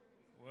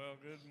Well,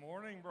 good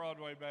morning,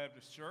 Broadway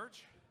Baptist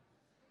Church.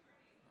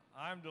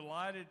 I'm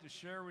delighted to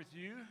share with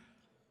you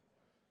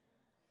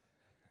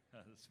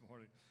this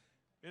morning.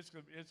 It's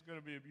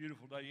going to be a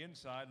beautiful day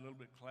inside, a little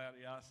bit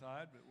cloudy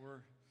outside, but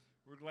we're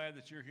glad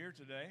that you're here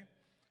today.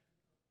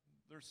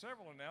 There's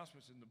several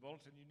announcements in the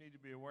bulletin you need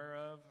to be aware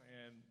of,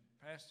 and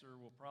Pastor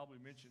will probably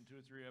mention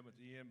 2 or 3 of them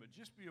at the end, but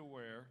just be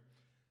aware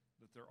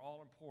that they're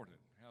all important.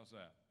 How's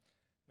that?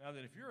 Now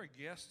that if you're a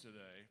guest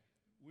today,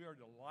 we are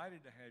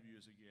delighted to have you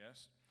as a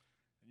guest.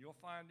 And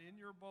you'll find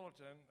in your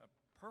bulletin a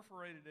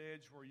perforated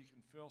edge where you can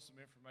fill some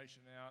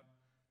information out.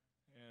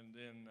 And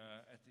then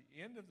at the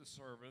end of the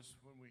service,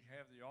 when we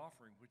have the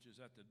offering, which is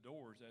at the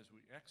doors as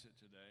we exit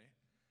today,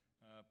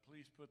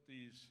 please put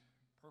these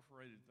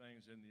perforated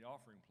things in the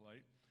offering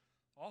plate.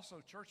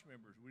 Also, church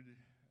members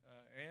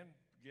and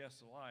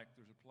guests alike,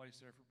 there's a place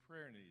there for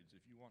prayer needs.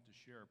 If you want to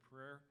share a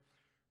prayer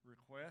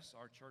request,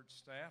 our church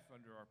staff,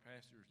 under our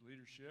pastor's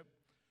leadership,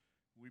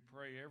 we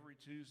pray every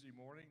Tuesday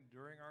morning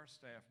during our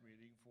staff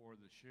meeting for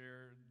the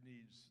shared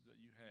needs that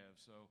you have.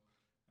 So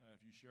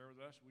if you share with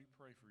us, we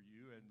pray for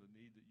you and the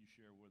need that you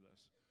share with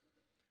us.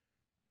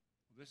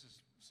 This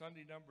is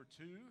Sunday number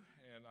 2,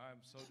 and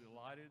I'm so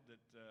delighted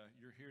that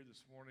you're here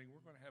this morning.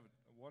 We're going to have a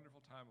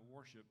wonderful time of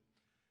worship,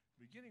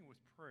 beginning with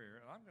prayer.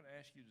 And I'm going to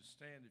ask you to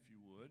stand, if you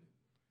would,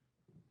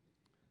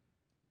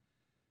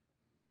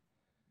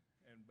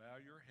 and bow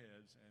your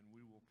heads, and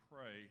we will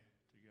pray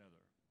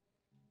together.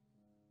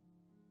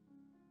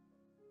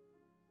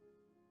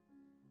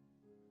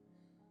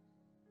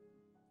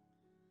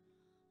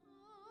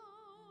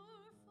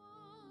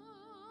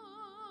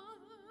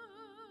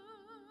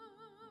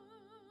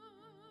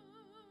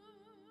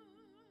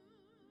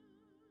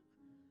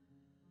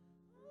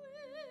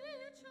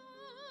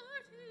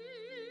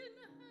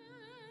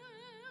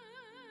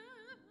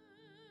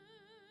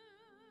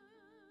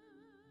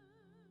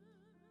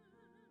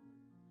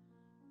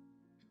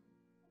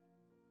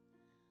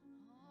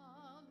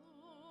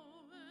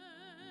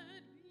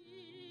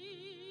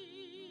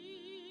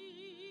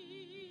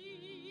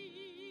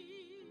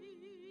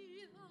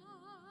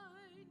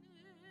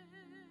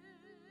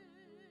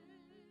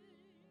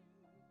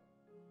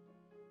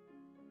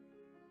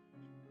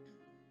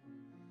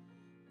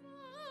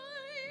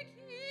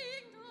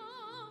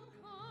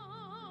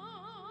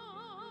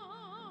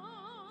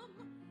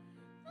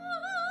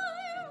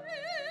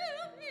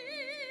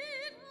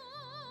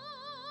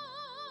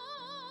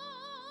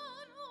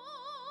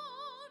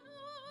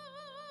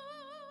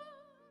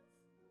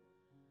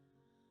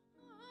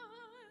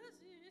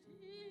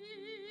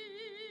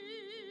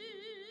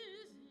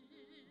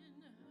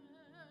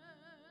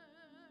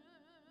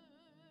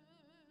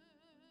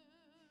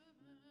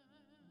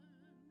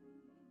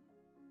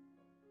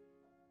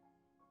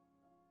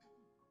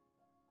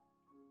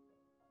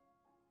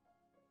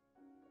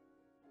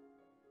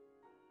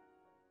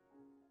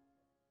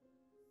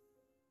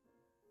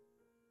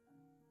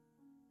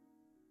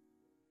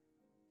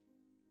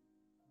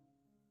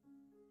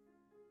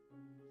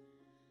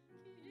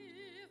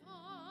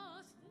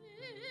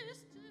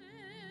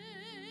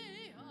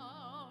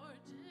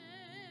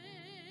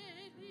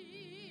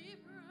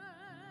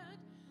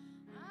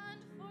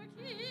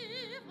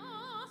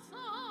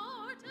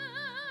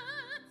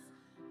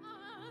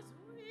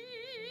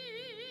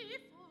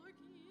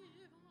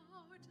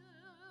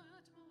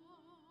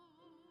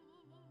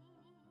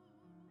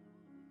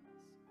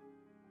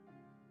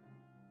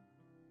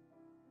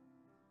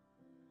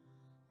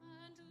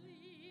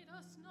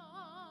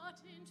 Not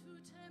into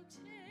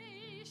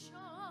temptation,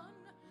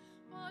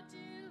 but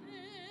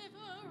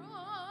deliver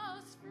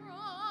us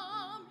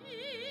from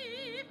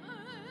evil.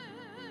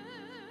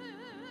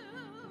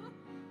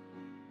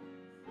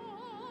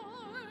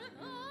 For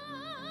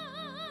thine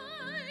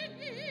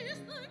is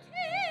the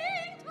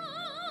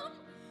kingdom,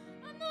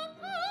 and the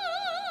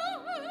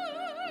power,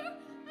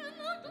 and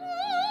the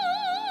glory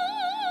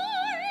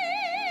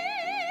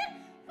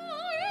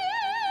forever.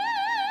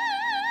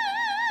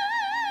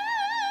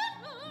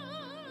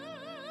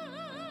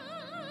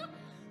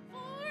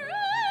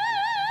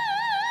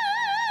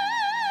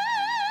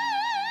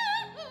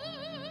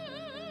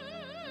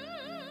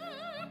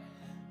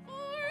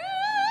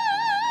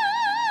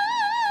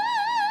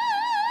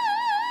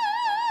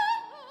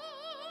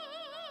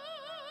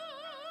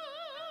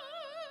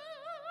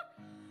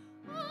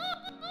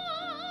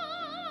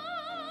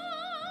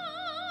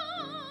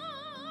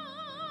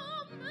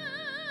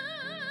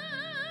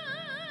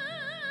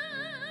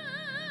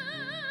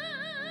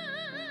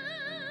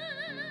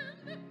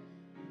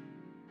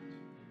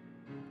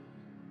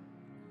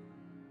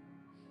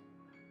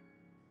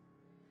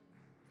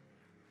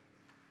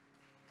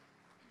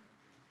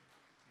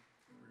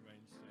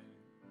 Remain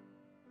standing.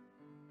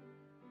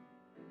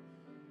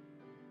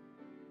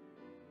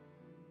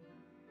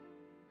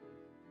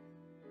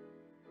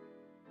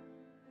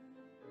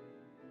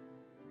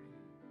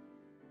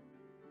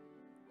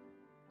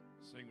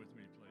 Sing with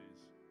me,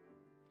 please.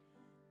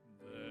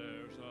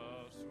 There's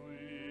a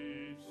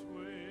sweet,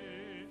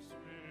 sweet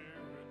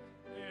spirit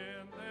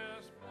in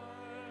this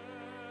place,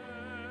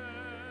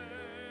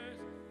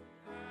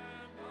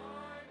 and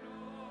I know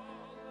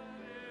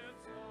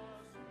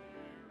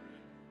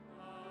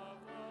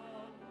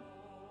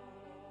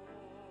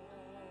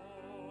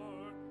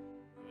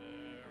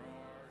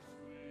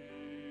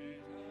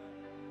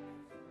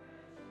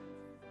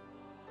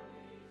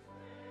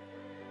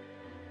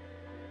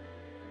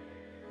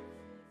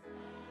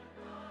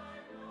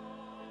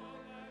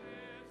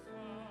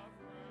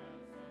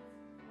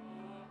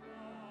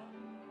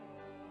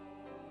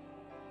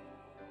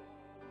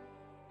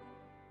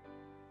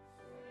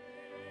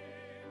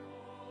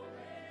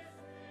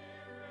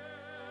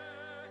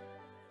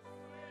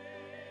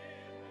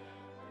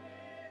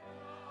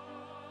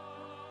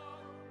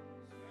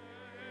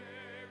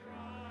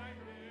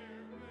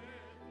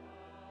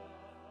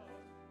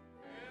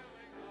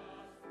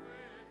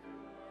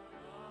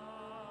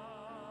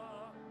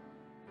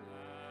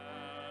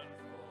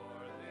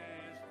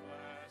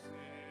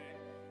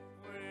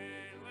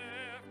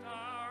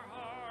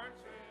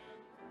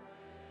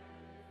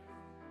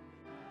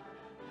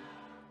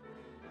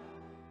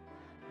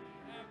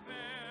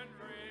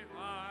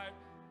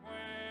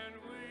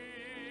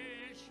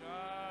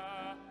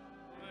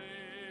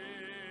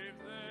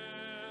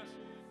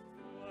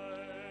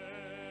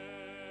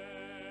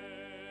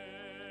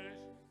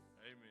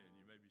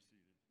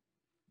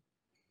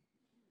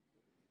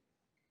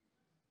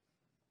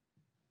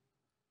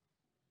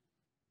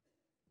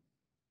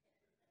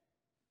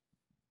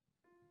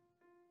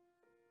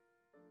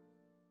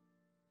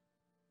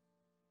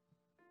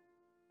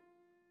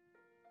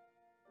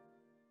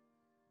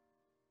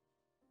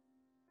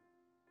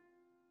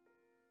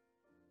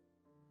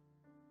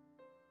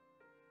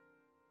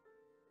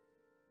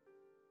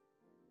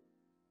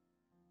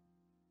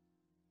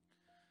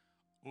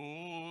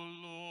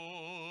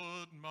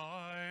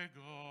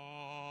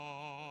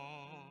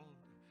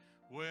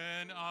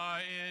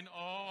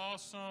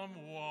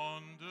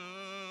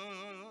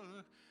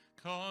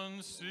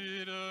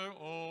consider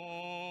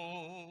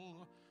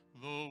all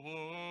the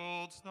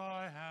worlds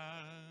thy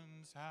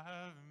hands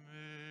have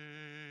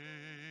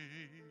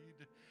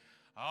made.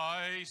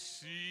 I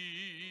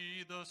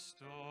see the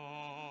stars,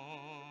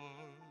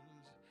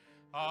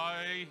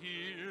 I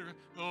hear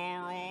the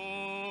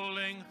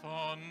rolling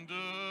thunder,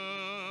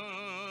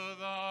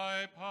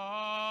 thy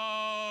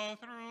power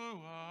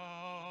throughout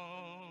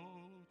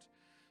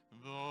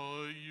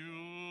the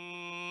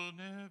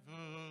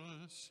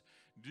universe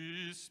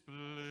displayed.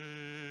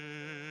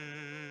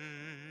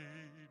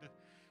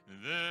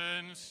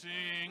 Then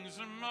sings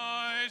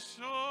my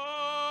soul,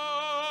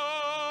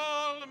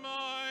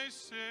 my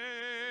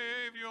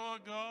Savior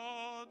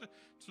God,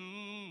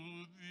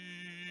 to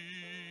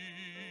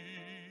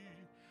thee.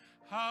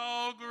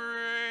 How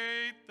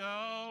great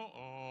thou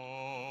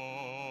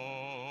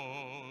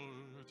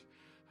art,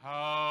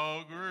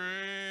 how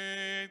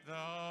great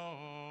thou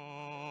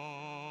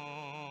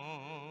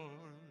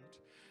art.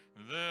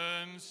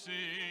 Then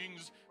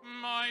sings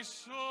my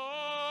soul,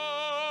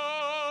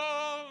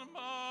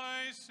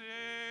 my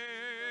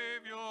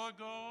Savior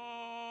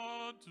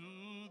God,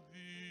 to thee.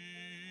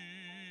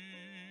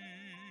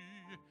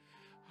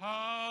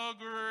 How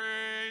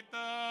great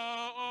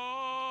thou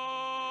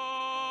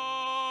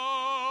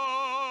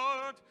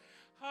art,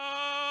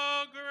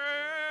 how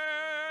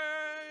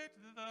great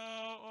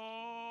thou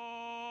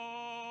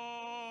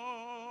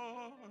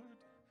art.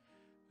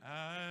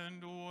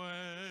 And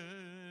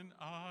when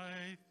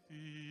I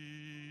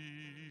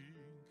think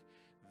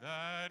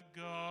that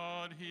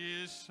God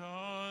his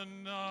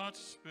Son not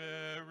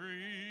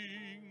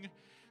sparing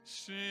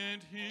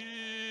sent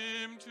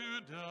him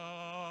to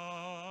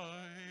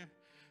die,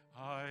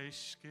 I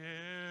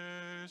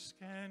scarce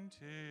can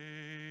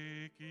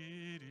take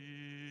it in,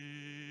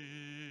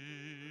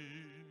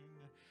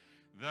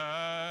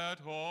 that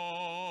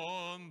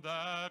on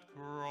that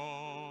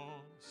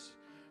cross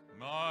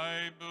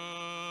my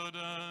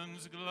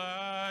burdens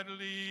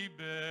gladly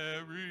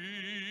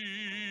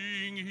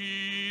bearing,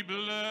 he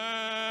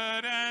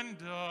bled and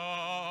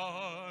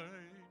died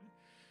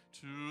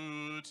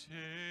to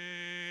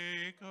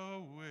take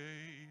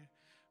away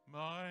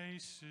my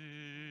sin.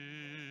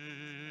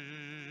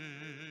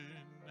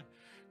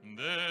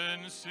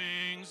 Then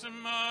sings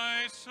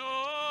my soul,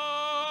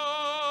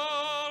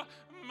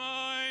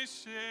 my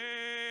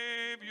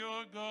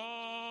Savior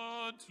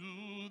God,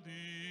 to thee.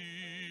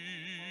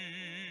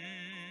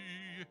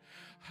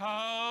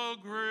 How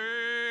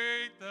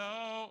great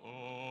thou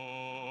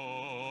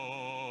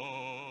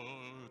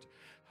art,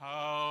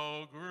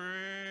 how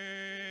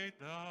great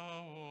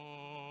thou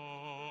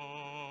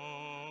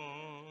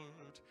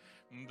art.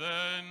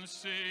 Then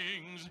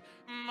sings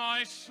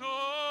my soul,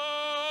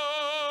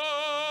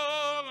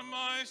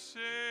 my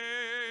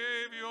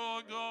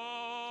Savior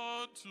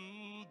God, to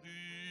thee.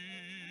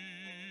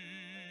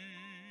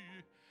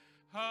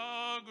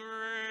 How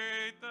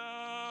great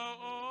thou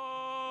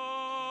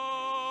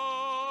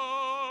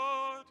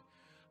art,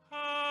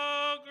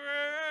 how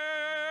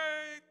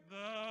great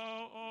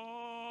thou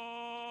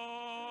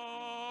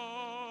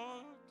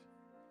art.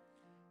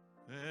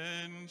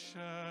 Then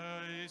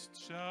Christ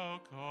shall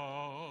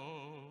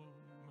come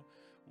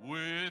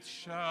with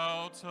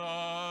shouts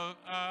of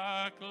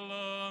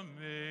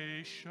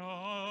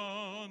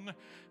acclamation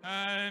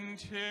and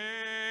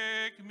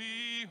take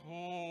me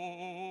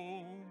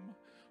home.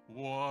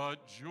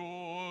 What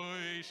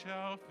joy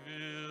shall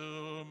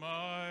fill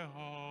my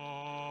heart?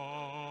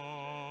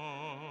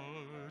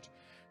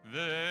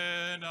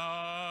 Then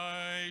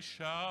I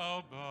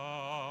shall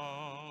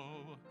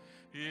bow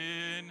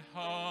in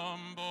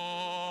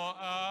humble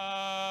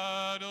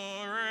adoration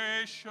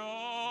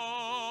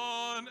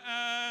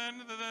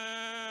and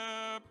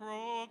there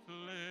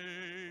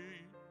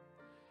proclaim,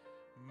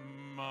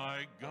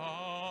 my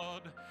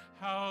God,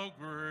 how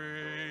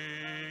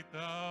great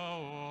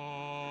thou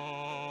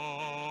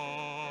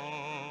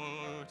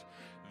art.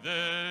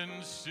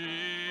 Then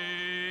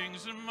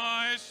sings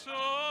my soul,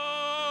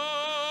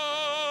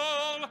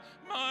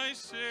 my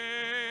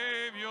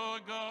Savior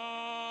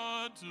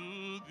God,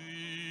 to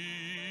thee.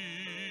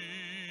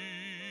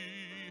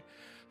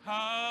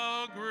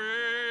 How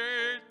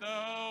great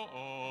thou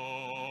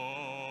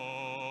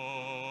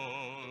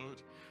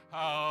art,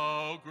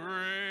 how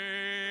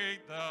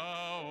great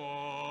thou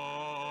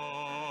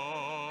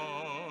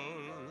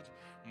art.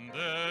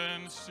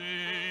 Then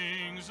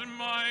sings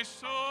my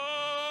soul,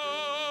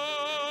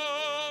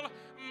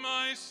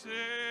 my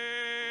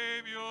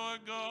Savior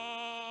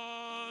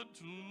God,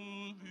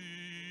 to thee.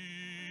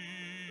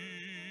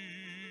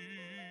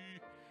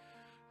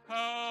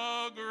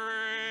 How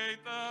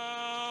great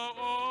thou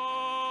art,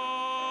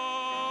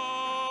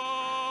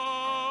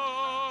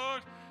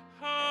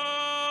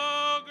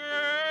 how great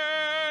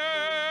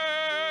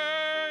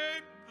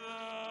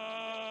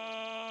thou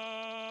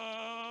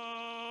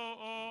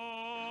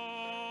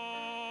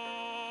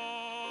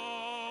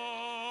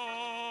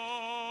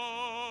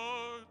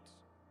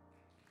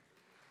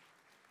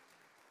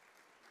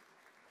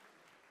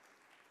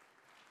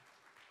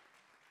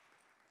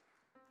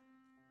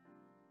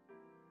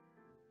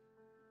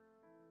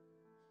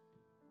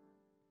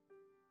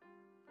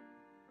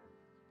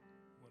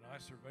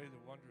Survey the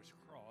Wondrous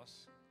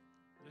Cross.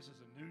 This is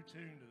a new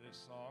tune to this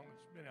song.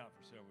 It's been out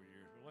for several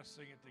years, but let's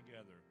sing it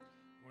together.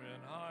 When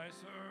I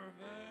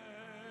survey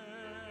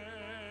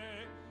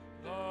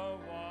the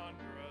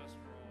wondrous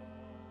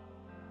cross,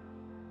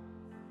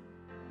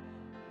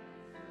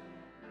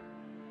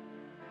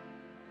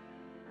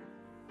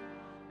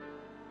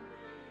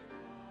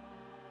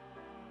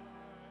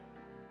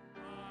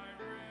 my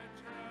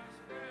richest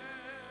gain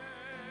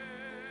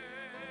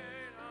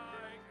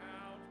I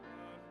count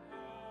but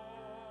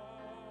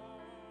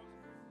loss.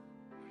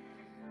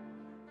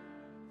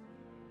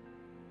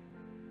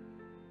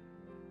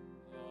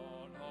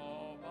 On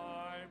all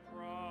my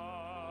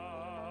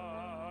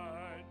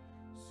pride,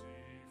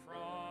 see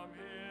from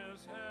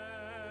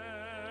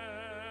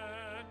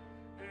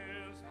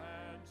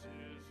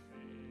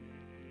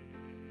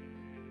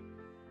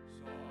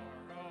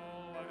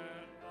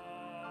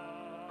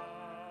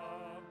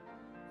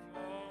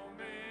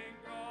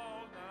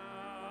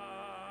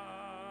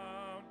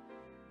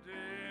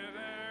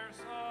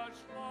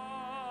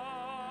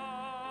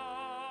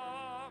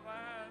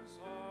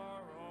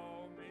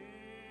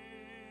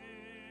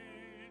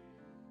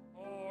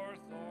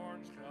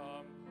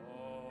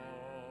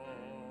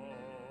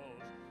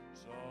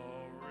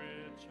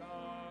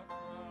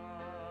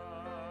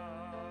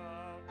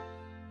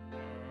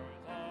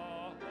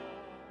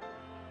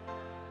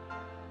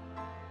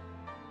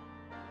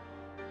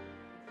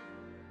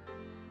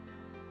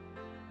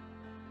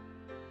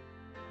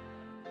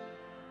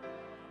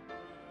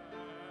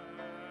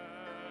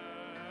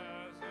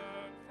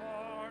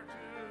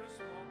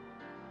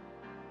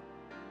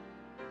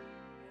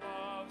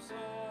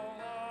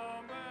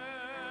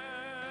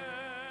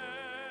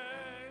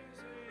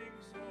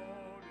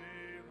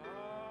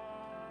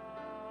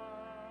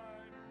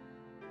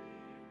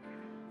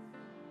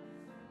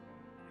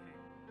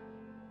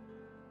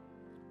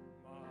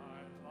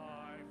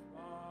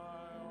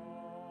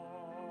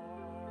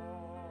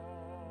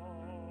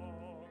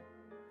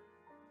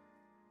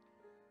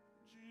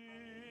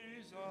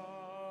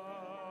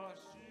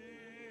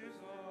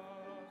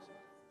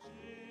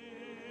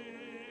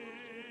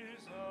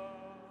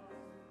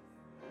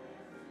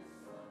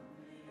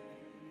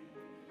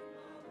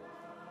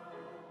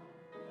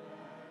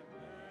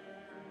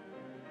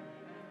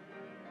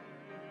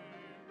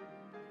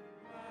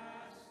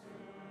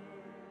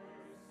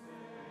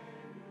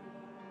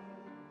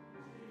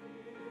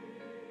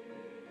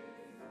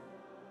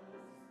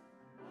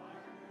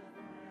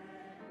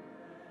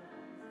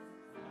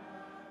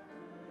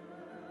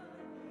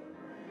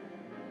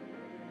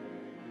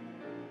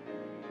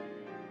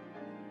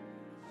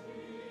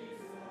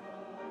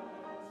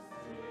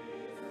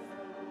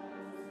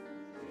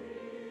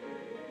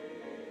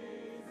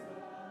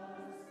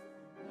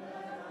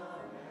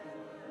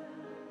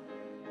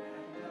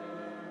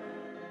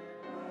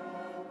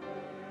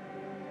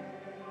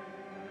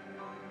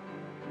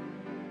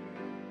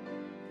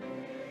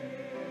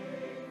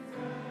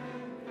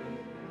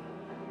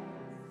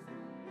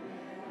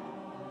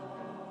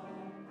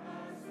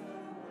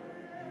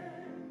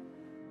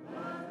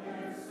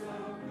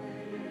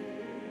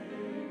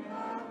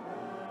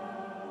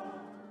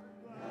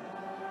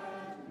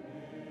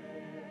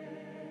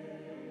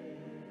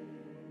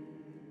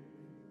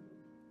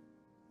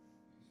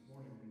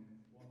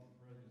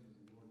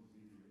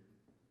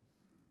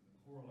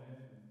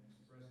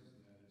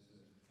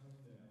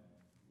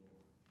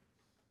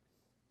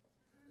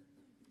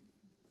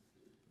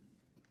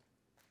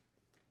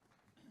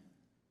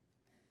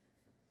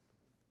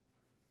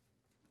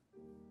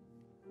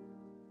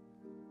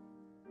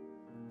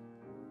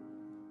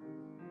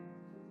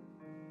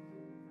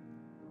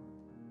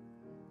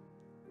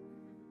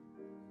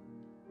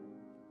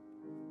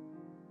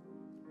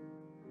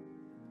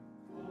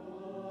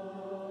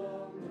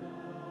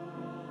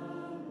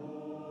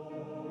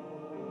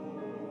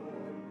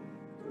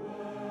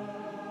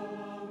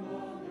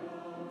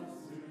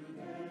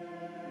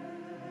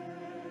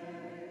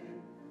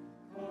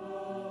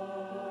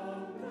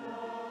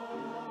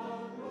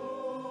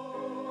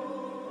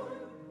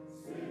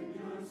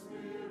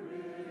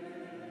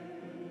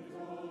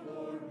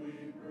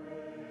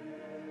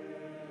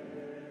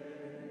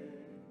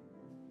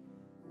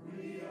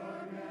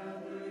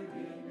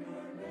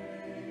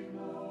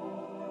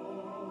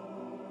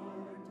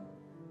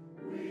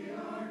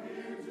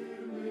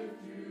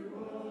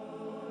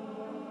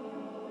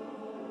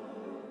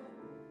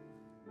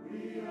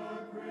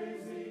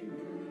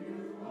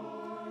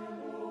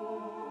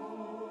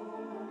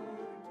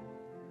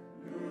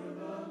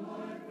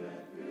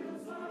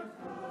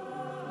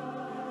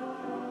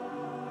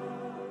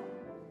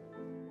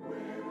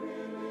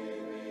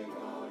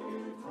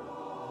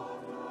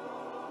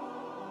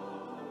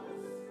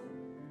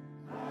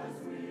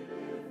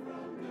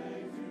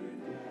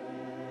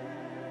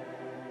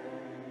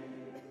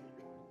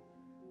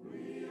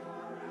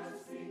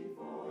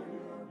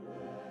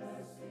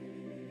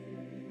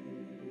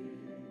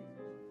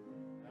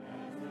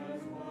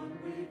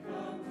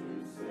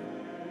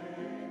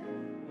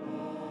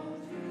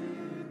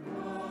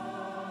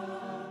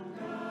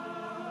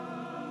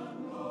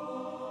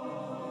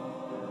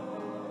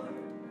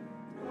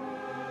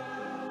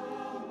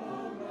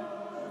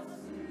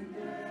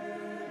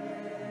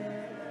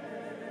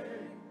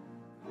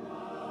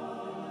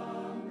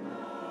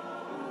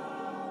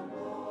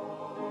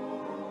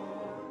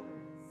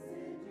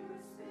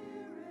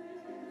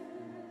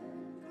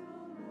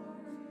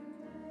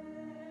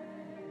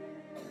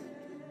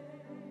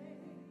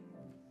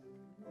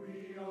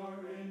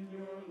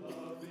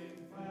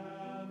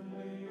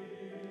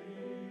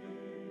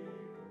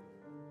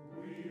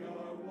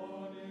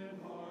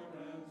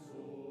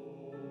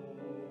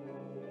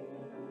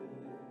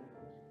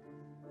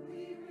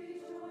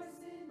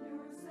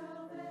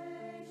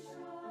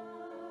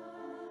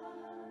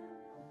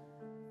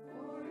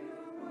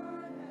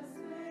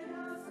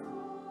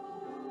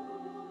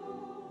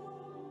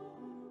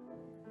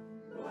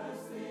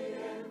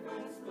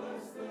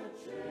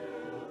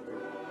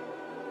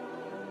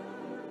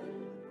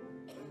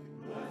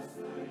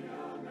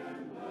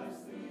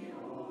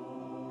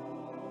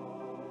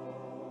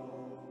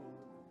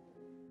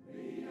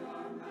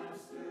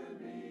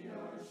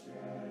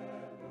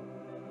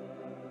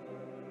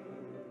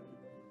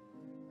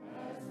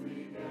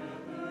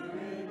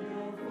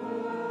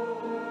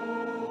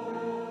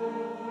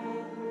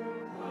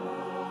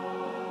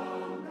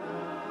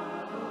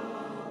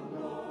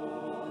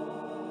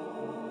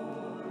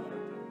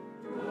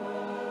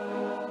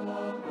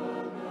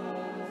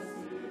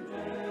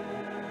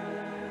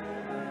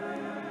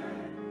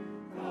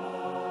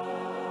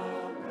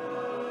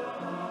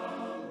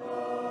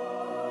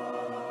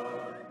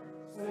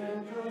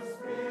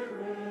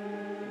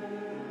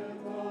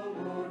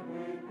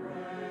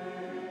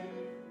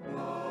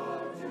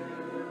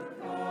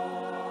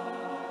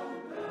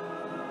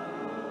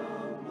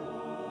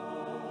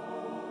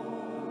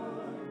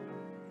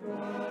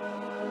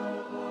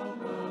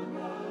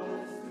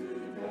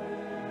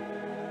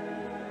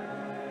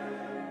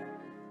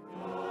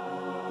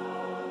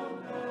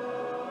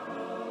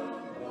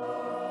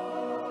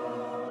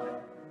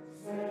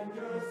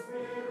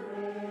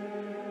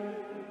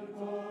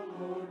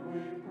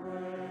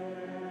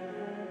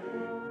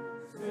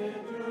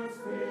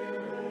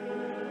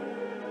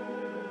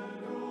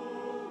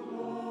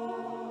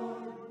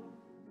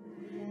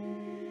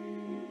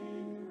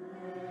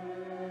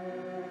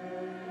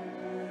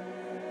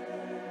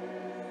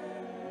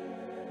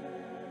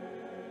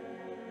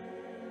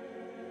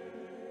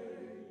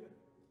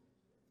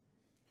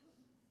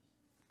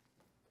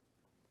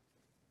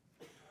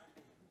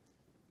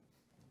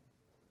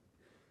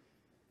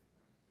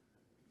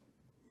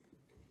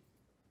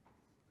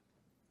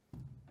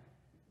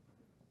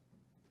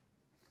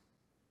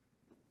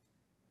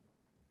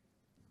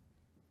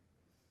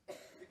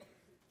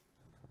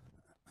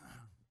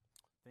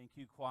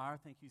Thank you, choir.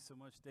 Thank you so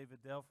much, David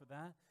Dell, for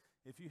that.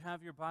 If you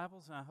have your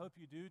Bibles, and I hope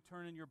you do,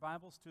 turn in your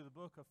Bibles to the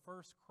book of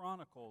 1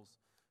 Chronicles.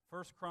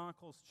 1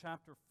 Chronicles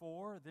chapter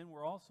 4. Then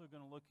we're also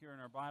going to look here in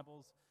our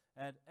Bibles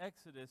at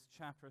Exodus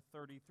chapter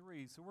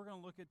 33. So we're going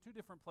to look at two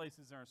different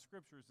places in our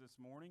scriptures this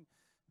morning.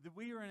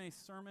 We are in a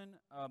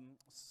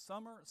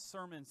summer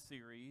sermon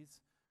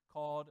series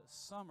called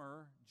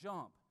Summer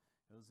Jump.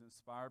 It was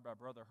inspired by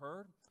Brother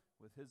Hurd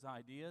with his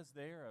ideas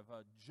there of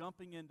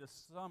jumping into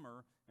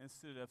summer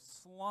instead of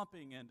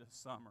slumping into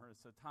summer.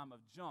 It's a time of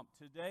jump.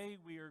 Today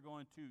we are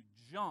going to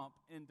jump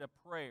into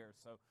prayer.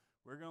 So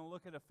we're going to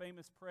look at a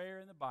famous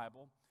prayer in the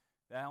Bible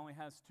that only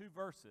has two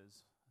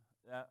verses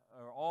that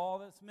are all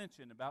that's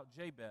mentioned about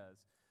Jabez.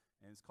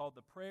 And it's called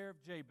the Prayer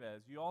of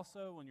Jabez. You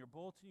also, in your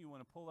bulletin, you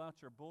want to pull out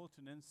your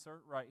bulletin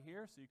insert right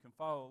here so you can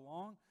follow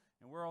along.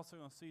 And we're also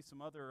going to see some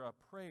other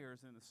prayers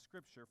in the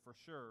Scripture for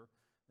sure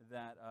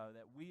that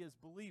we as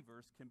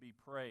believers can be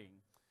praying.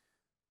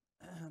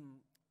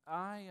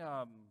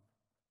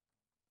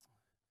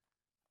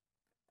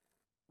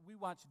 We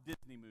watch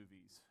Disney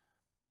movies,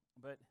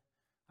 but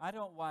I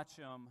don't watch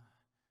them.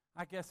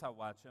 I guess I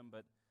watch them,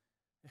 but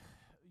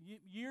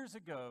years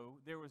ago,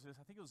 there was this,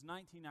 I think it was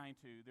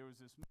 1992, there was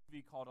this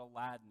movie called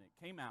Aladdin.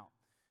 It came out.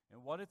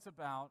 And what it's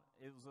about,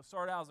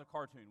 started out as a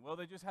cartoon. Well,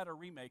 they just had a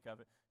remake of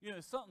it. You know,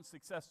 it's something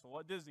successful.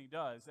 What Disney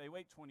does, they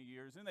wait 20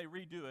 years, and they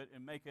redo it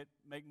and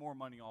make more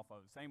money off of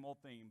it. Same old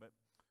theme, but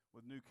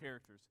with new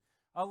characters.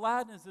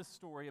 Aladdin is this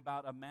story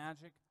about a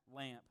magic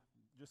lamp,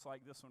 just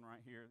like this one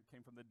right here. It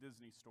came from the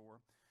Disney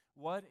store.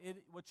 What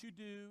you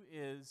do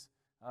is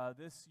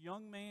this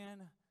young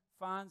man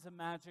finds a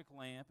magic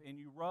lamp, and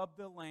you rub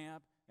the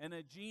lamp, and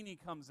a genie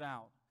comes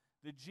out.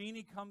 The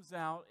genie comes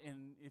out,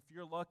 and if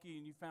you're lucky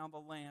and you found the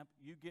lamp,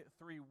 you get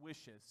 3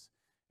 wishes.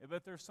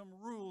 But there's some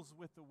rules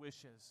with the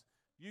wishes.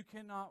 You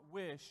cannot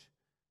wish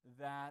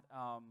that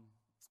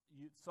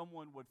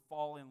someone would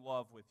fall in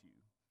love with you.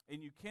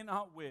 And you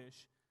cannot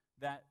wish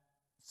that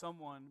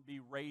someone be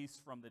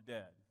raised from the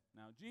dead.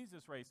 Now,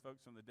 Jesus raised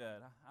folks from the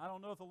dead. I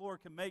don't know if the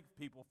Lord can make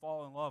people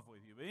fall in love with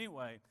you. But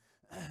anyway,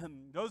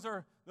 those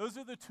are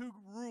the 2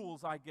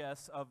 rules, I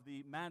guess, of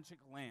the magic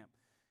lamp.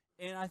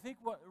 And I think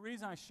the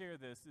reason I share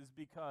this is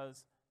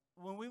because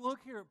when we look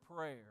here at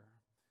prayer,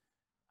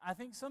 I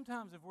think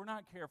sometimes if we're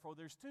not careful,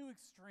 there's 2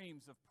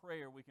 extremes of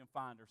prayer we can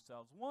find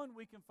ourselves. One,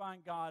 we can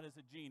find God as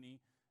a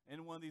genie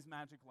in one of these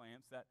magic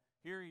lamps, that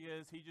here he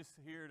is, he's just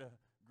here to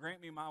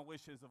grant me my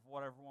wishes of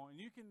whatever I want. And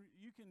you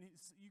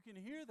can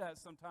hear that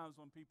sometimes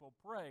when people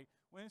pray,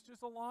 when it's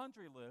just a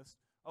laundry list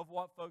of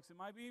what folks, it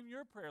might be even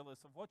your prayer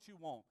list of what you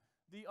want.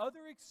 The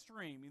other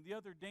extreme and the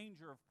other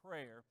danger of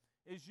prayer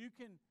is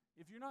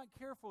if you're not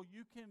careful,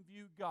 you can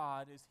view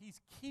God as he's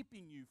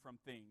keeping you from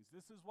things.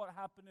 This is what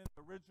happened in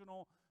the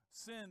original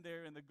sin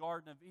there in the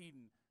Garden of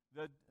Eden.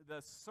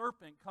 The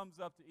serpent comes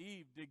up to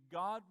Eve. Did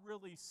God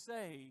really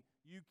say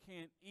you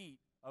can't eat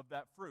of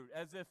that fruit?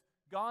 As if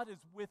God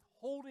is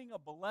withholding a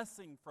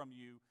blessing from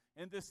you,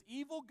 and this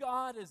evil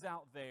God is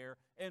out there,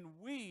 and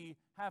we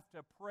have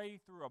to pray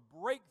through a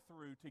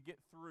breakthrough to get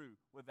through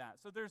with that.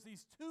 So there's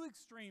these 2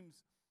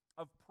 extremes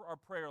of our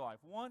prayer life.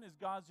 One is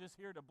God's just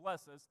here to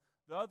bless us.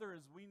 The other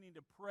is we need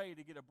to pray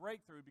to get a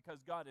breakthrough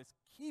because God is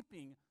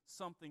keeping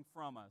something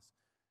from us.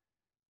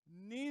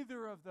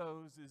 Neither of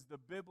those is the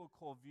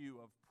biblical view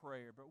of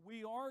prayer, but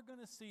we are going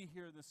to see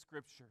here in the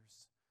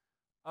Scriptures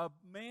a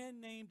man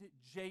named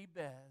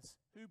Jabez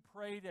who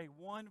prayed a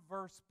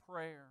 1-verse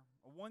prayer,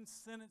 a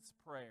 1-sentence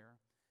prayer,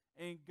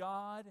 and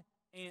God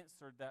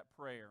answered that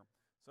prayer.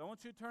 So I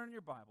want you to turn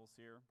your Bibles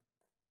here.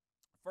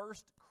 1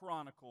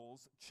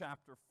 Chronicles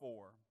chapter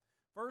 4.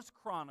 1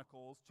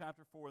 Chronicles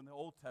chapter 4 in the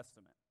Old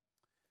Testament.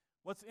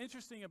 What's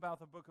interesting about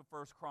the book of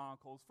 1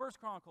 Chronicles,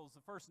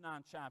 the first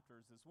 9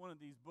 chapters, is one of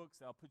these books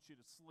that'll put you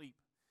to sleep.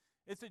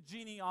 It's a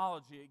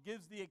genealogy. It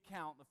gives the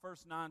account, the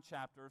first 9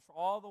 chapters,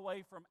 all the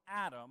way from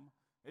Adam.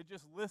 It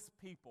just lists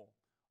people.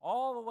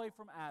 All the way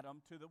from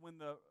Adam to when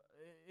the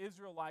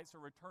Israelites are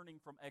returning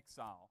from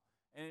exile.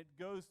 And it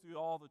goes through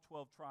all the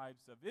 12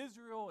 tribes of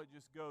Israel. It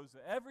just goes to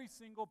every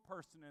single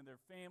person in their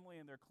family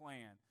and their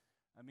clan.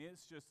 I mean,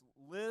 it's just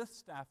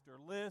list after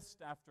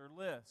list after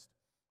list.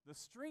 The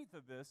strength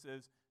of this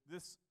is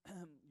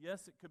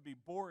yes, it could be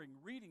boring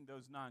reading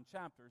those 9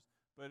 chapters,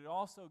 but it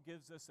also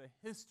gives us a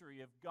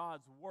history of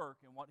God's work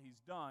and what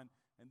he's done,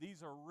 and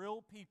these are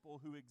real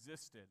people who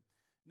existed.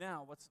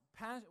 Now, what's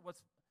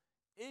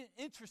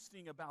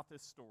interesting about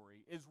this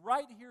story is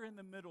right here in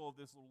the middle of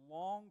this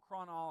long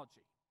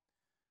chronology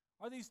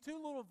are these 2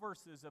 little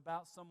verses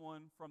about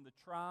someone from the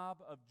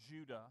tribe of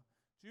Judah.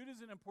 Judah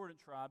is an important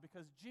tribe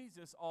because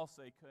Jesus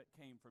also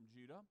came from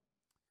Judah.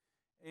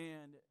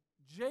 And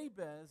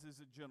Jabez is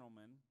a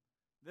gentleman.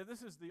 That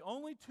this is the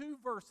only 2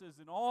 verses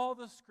in all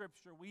the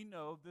Scripture we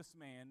know of this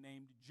man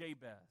named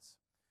Jabez.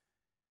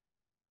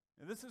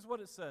 And this is what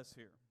it says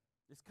here.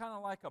 It's kind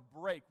of like a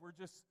break. We're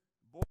just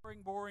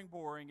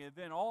boring, and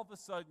then all of a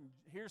sudden,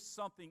 here's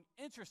something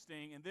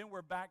interesting, and then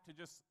we're back to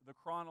just the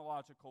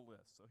chronological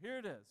list. So here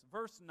it is,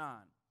 verse 9.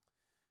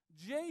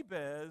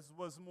 Jabez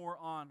was more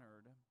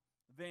honored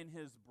than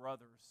his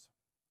brothers.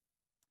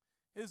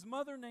 His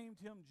mother named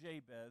him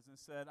Jabez and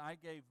said, I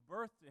gave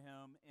birth to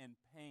him in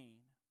pain.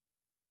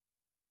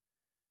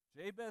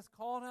 Jabez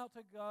called out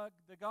to God,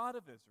 the God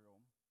of Israel,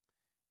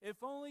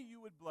 if only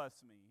you would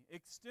bless me,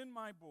 extend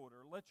my border,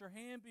 let your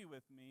hand be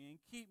with me, and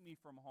keep me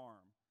from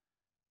harm,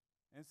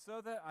 and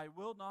so that I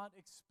will not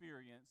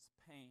experience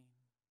pain.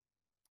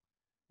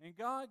 And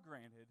God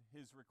granted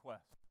his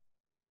request.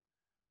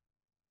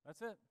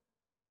 That's it.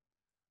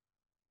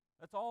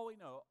 That's all we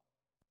know.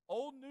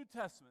 Old New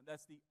Testament,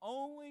 that's the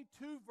only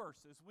two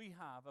verses we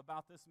have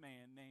about this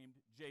man named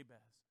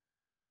Jabez.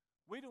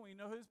 We don't even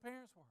know who his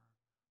parents were.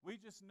 We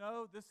just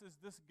know this is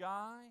this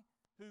guy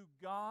who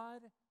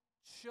God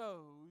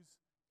chose,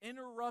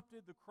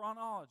 interrupted the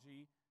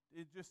chronology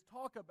to just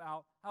talk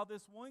about how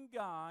this one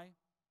guy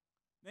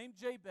named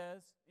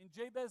Jabez, and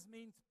Jabez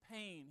means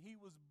pain. He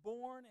was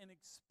born and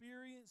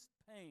experienced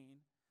pain,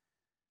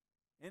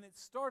 and it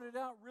started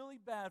out really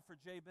bad for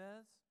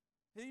Jabez.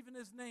 Even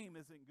his name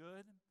isn't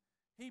good.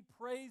 He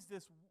prays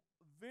this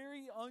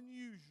very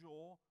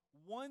unusual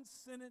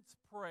one-sentence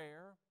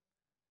prayer,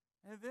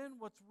 and then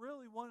what's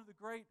really one of the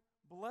great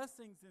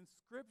blessings in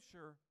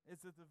Scripture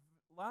is at the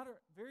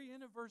very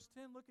end of verse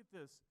 10, look at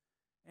this.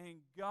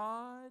 And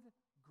God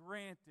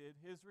granted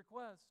his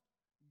request.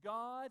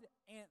 God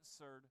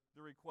answered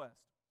the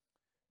request.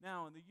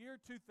 Now, in the year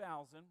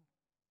 2000,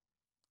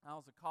 I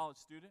was a college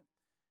student.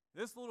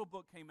 This little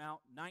book came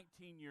out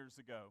 19 years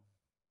ago.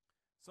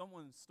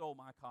 Someone stole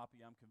my copy,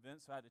 I'm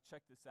convinced. So I had to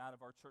check this out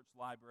of our church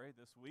library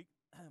this week.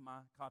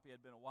 My copy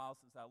had been a while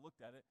since I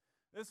looked at it.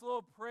 This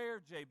little prayer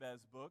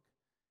Jabez book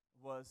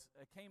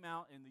came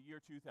out in the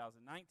year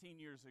 2000, 19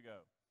 years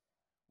ago.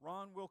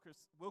 Ron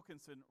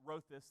Wilkinson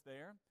wrote this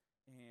there,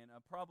 and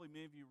probably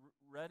many of you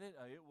read it.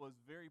 It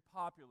was very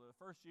popular. The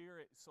first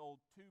year it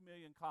sold 2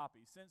 million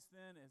copies. Since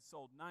then it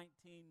sold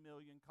 19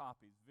 million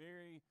copies.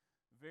 Very,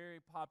 very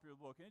popular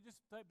book. And it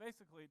just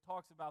basically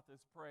talks about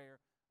this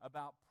prayer,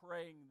 about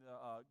praying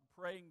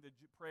the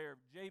prayer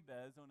of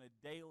Jabez on a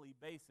daily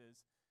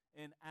basis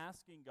and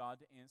asking God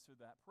to answer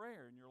that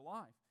prayer in your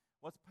life.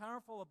 What's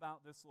powerful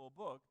about this little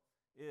book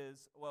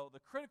is, well,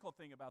 the critical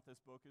thing about this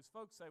book is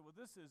folks say, well,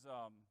 this is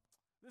the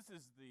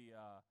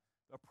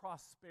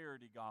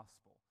prosperity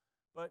gospel.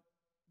 But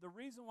the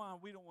reason why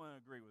we don't want to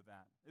agree with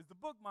that is the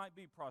book might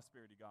be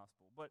prosperity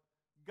gospel, but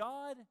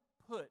God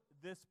put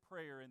this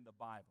prayer in the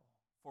Bible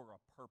for a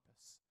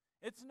purpose.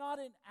 It's not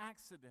an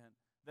accident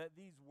that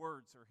these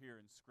words are here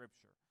in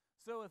Scripture.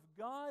 So if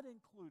God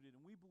included,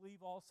 and we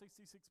believe all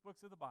 66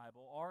 books of the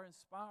Bible are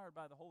inspired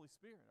by the Holy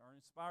Spirit, are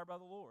inspired by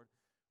the Lord,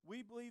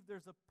 we believe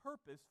there's a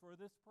purpose for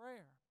this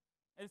prayer.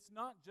 It's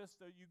not just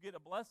that you get a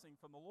blessing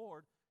from the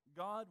Lord.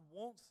 God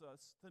wants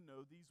us to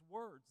know these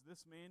words.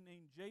 This man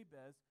named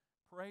Jabez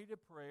prayed a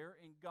prayer,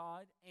 and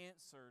God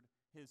answered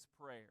his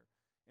prayer.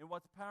 And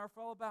what's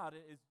powerful about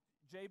it is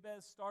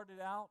Jabez started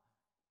out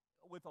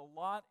with a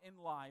lot in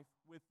life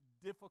with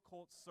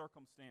difficult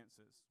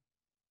circumstances.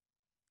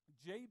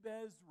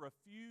 Jabez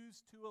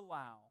refused to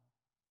allow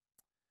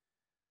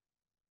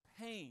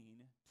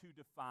pain to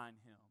define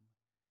him.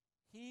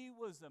 He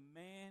was a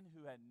man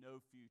who had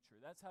no future.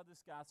 That's how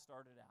this guy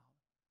started out.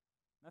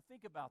 Now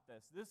think about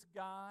this. This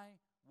guy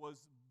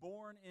was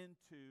born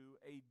into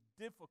a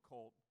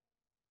difficult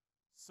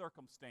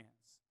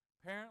circumstance.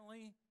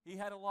 Apparently, he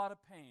had a lot of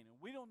pain.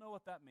 And we don't know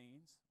what that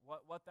means,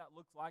 what that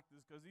looks like,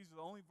 because these are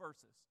the only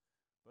verses.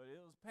 But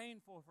it was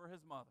painful for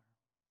his mother.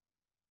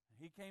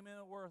 He came in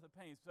a worth of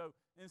pain. So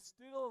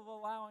instead of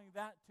allowing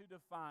that to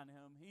define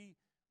him, he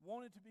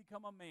wanted to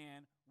become a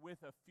man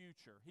with a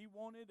future. He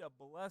wanted a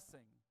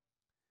blessing.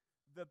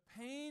 The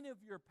pain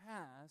of your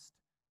past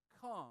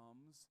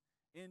comes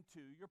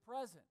into your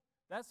present.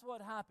 That's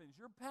what happens.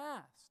 Your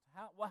past,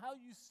 how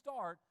you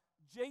start,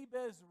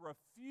 Jabez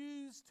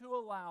refused to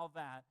allow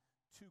that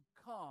to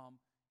come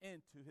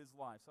into his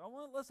life.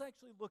 So let's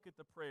actually look at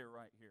the prayer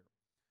right here.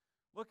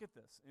 Look at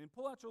this. And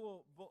pull out your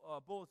little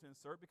bulletin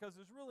insert, because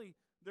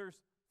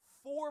there's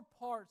 4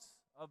 parts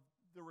of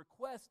the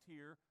request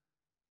here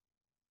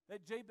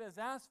that Jabez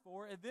asked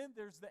for, and then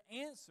there's the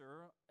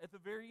answer at the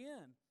very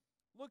end.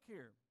 Look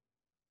here.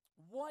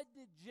 What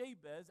did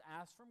Jabez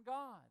ask from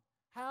God?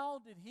 How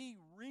did he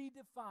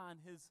redefine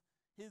his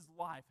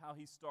life, how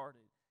he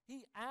started?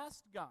 He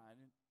asked God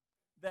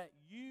that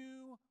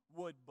you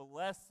would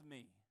bless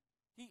me.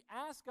 He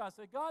asked God,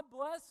 said, God,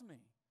 bless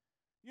me.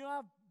 You know,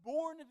 I'm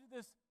born into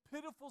this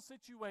pitiful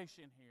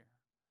situation here.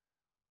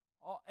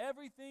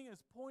 Everything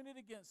is pointed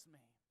against me.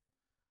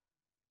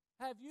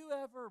 Have you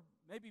ever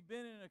maybe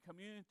been in a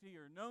community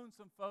or known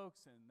some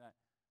folks and that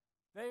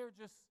they are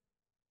just,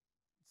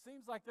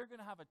 seems like they're going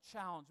to have a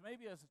challenge,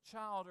 maybe as a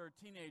child or a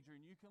teenager,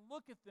 and you can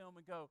look at them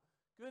and go,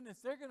 goodness,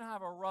 they're going to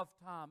have a rough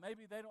time.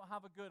 Maybe they don't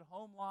have a good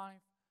home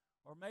life,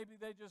 or maybe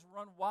they just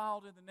run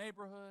wild in the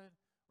neighborhood,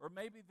 or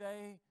maybe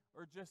they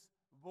are just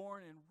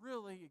born in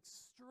really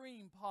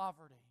extreme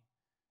poverty.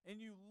 And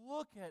you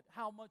look at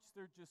how much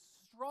they're just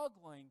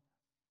struggling,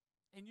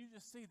 and you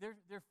just see their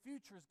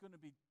future is going to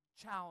be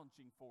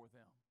challenging for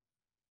them.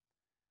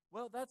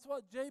 Well, that's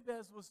what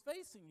Jabez was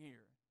facing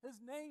here.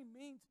 His name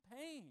means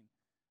pain.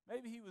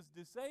 Maybe he was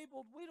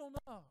disabled. We don't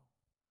know.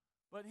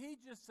 But he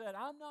just said,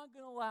 I'm not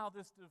going to allow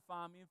this to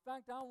define me. In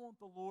fact, I want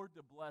the Lord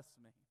to bless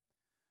me.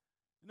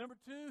 Number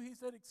two, he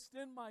said,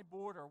 extend my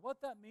border.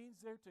 What that means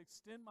there, to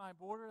extend my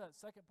border, that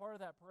second part of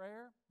that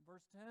prayer,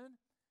 verse 10,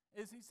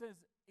 is he says,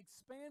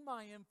 expand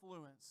my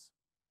influence.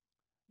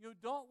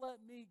 Don't let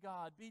me,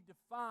 God, be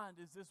defined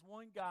as this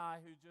one guy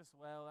who just,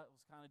 well, that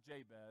was kind of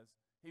Jabez.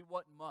 He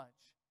wasn't much.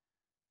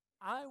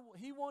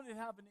 He wanted to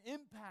have an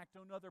impact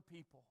on other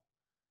people.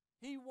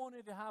 He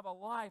wanted to have a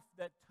life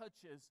that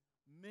touches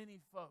many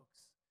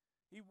folks.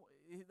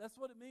 That's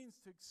what it means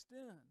to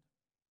extend.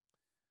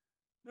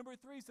 Number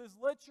three says,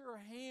 let your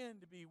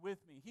hand be with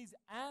me. He's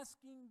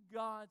asking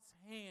God's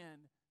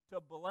hand to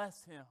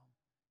bless him.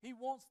 He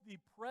wants the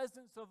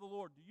presence of the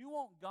Lord. Do you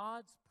want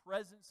God's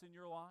presence in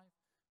your life?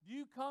 Do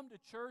you come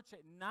to church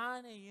at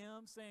 9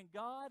 a.m. saying,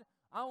 God,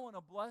 I want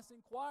a blessing?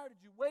 Choir,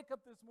 did you wake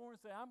up this morning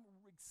and say, I'm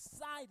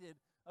excited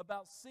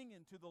about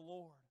singing to the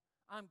Lord?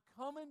 I'm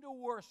coming to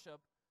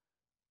worship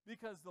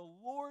because the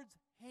Lord's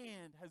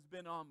hand has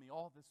been on me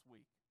all this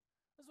week.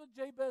 That's what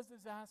Jabez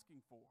is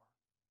asking for.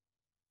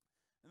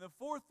 And the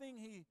fourth thing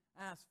he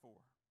asked for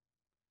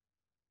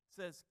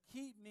says,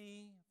 keep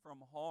me from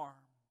harm.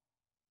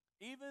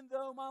 Even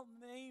though my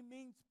name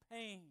means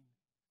pain,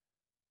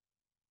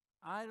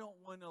 I don't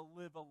want to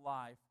live a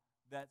life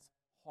that's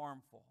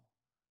harmful.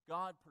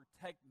 God,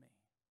 protect me.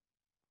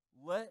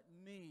 Let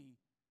me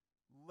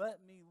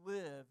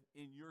live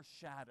in your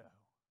shadow,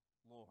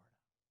 Lord.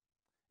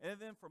 And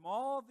then from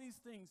all these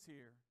things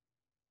here,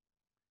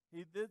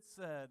 he did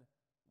said,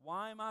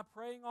 why am I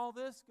praying all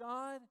this,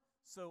 God?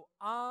 So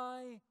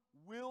I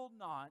will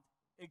not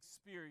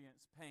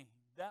experience pain.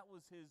 That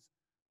was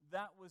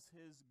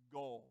his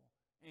goal.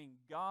 And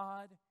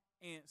God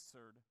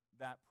answered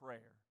that prayer.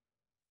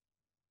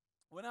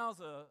 When I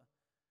was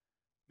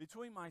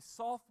between my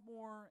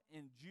sophomore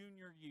and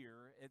junior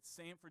year at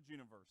Samford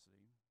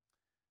University,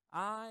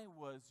 I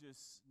was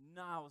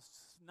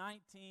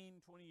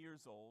 19, 20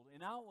 years old,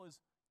 and I was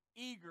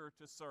eager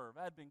to serve.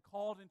 I had been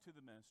called into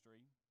the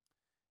ministry,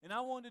 and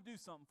I wanted to do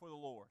something for the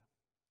Lord.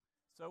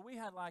 So we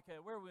had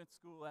where we went to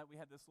school at, we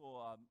had this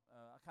little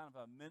kind of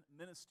a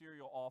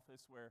ministerial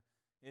office where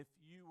if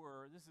you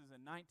were, this is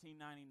in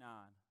 1999,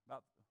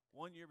 about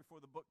 1 year before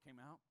the book came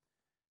out,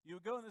 you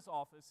would go in this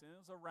office, and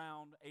it was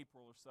around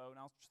April or so, and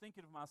I was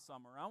thinking of my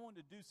summer. I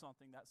wanted to do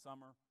something that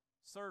summer,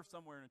 serve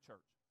somewhere in a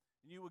church.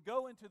 And you would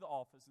go into the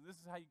office, and this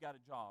is how you got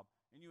a job,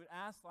 and you would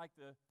ask like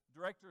the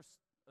director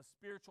of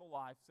spiritual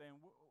life, saying,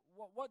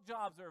 what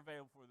jobs are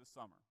available for this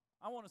summer?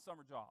 I want a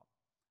summer job.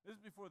 This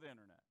is before the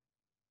internet.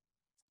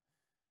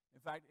 In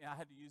fact, I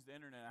had to use the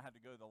internet. I had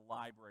to go to the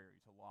library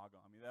to log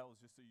on. I mean, that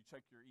was just so you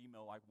check your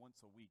email like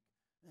once a week.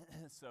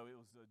 So it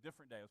was a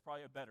different day. It was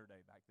probably a better day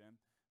back then.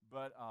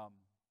 But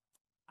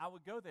I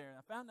would go there, and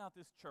I found out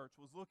this church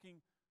was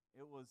looking.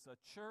 It was a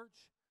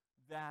church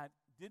that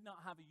did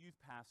not have a youth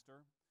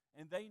pastor,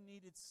 and they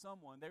needed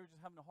someone. They were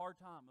just having a hard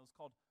time. It was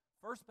called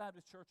First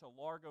Baptist Church of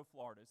Largo,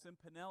 Florida. It's in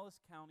Pinellas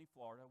County,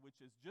 Florida,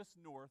 which is just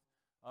north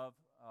of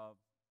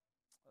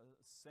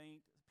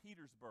St.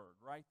 Petersburg,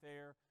 right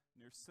there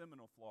near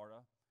Seminole,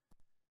 Florida,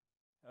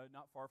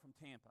 not far from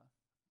Tampa.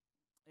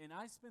 And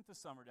I spent the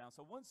summer down.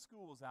 So once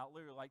school was out,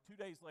 literally like 2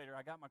 days later,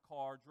 I got my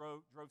car,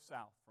 drove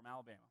south from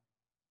Alabama.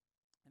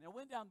 And I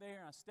went down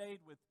there, and I stayed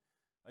with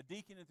a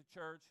deacon at the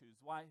church his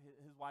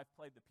wife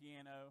played the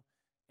piano.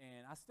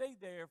 And I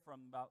stayed there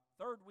from about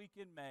third week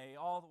in May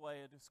all the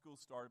way until school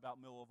started about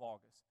middle of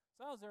August.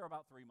 So I was there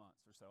about 3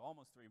 months or so,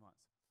 almost 3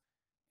 months.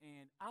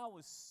 And I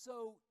was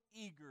so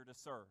eager to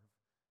serve.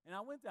 And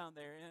I went down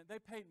there, and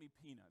they paid me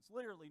peanuts,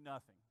 literally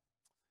nothing.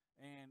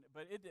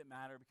 But it didn't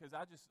matter because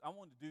I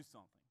wanted to do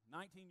something.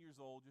 19 years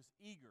old, just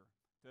eager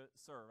to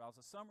serve. I was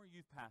a summer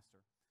youth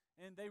pastor,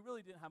 and they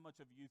really didn't have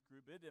much of a youth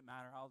group. But it didn't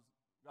matter. I was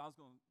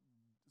going to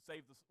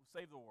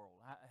save the world.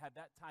 I had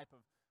that type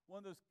of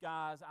one of those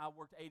guys. I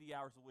worked 80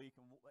 hours a week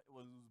and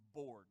was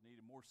bored,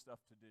 needed more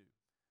stuff to do.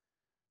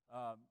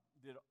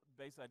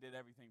 Basically, I did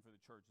everything for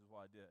the church is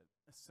what I did.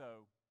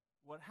 So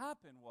what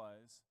happened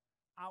was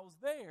I was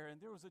there,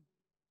 and there was a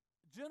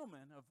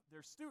gentleman of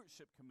their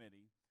stewardship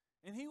committee,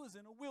 and he was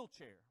in a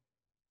wheelchair.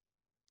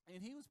 And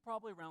he was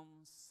probably around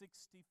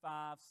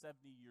 65, 70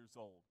 years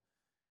old.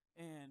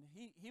 And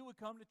he would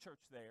come to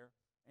church there,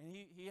 and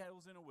he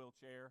was in a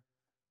wheelchair.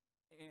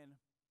 And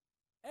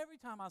every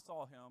time I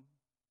saw him,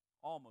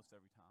 almost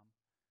every time,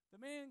 the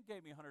man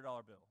gave me a $100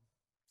 bill.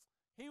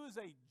 He was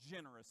a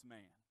generous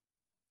man.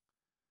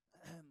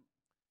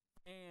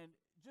 And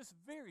just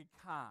very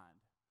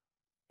kind.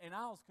 And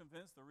I was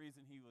convinced the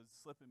reason he was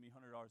slipping me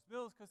 $100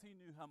 bills because he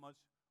knew how much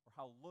or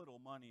how little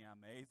money I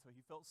made, so he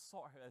felt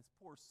sorry that his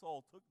poor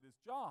soul took this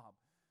job.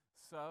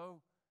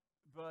 So,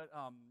 but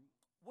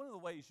one of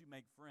the ways you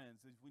make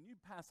friends is when you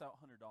pass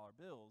out $100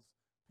 bills,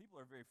 people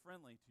are very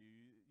friendly to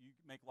you. You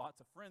make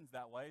lots of friends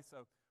that way.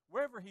 So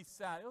wherever he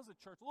sat, it was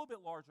a church a little bit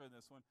larger than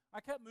this one.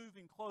 I kept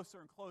moving closer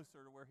and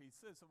closer to where he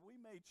sits, so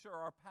we made sure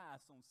our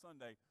paths on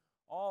Sunday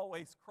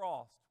always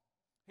crossed.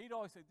 he'd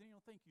always say,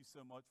 Daniel, thank you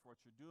so much for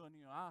what you're doing.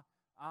 You know,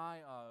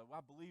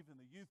 I believe in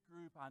the youth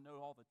group. I know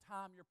all the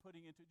time you're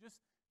putting into it.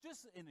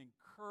 Just an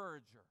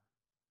encourager,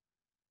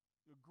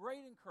 a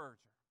great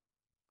encourager.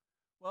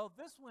 Well,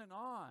 this went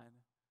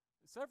on.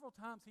 Several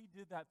times he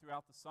did that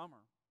throughout the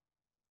summer,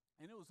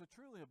 and it was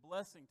truly a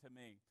blessing to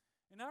me.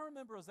 And I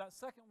remember it was that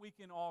second week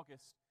in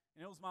August,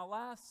 and it was my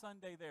last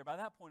Sunday there. By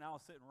that point, I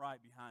was sitting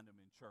right behind him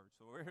in church.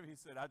 So wherever he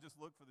said, I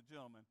just looked for the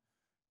gentleman.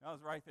 I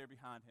was right there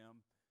behind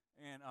him.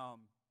 And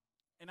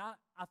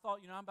I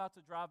thought, you know, I'm about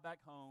to drive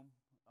back home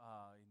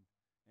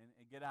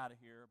and get out of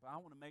here, but I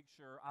want to make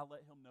sure I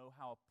let him know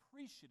how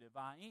appreciative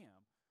I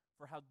am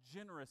for how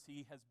generous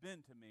he has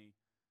been to me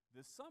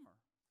this summer.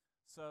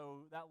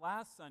 So that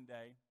last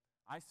Sunday,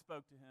 I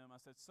spoke to him. I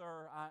said,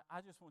 sir,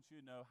 I just want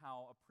you to know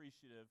how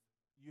appreciative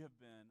you have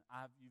been.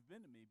 You've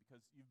been to me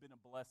because you've been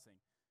a blessing.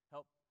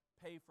 Help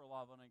pay for a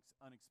lot of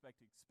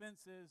unexpected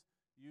expenses.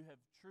 You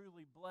have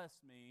truly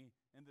blessed me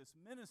in this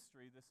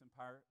ministry this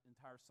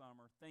entire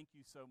summer. Thank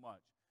you so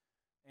much.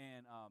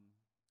 And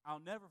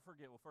I'll never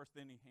forget, well, first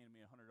then he handed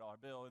me a $100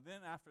 bill. And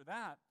then after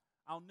that,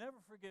 I'll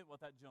never forget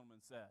what that gentleman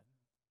said.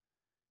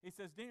 He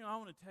says, Daniel, I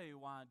want to tell you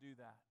why I do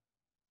that.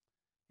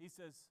 He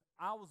says,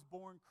 I was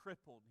born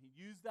crippled. He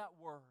used that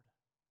word.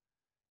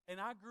 And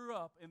I grew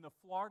up in the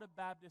Florida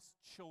Baptist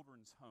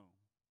Children's Home.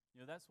 You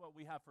know, that's what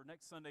we have for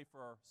next Sunday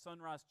for our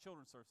Sunrise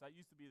Children's Service. That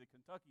used to be the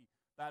Kentucky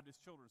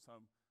Baptist Children's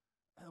Home.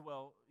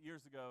 Well,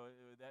 years ago,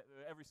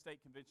 every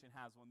state convention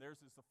has one.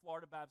 Theirs is the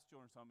Florida Baptist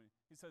Children's Home.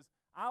 He says,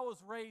 I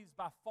was raised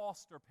by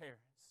foster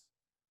parents,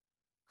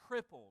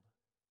 crippled.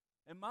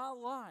 And my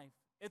life,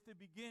 at the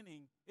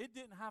beginning, it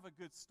didn't have a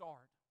good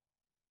start.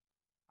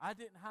 I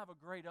didn't have a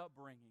great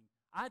upbringing.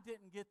 I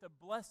didn't get the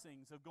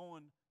blessings of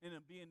going in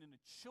and being in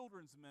a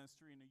children's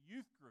ministry and a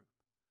youth group.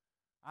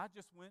 I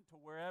just went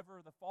to wherever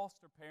the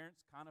foster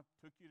parents kind of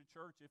took you to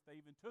church, if they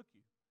even took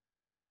you.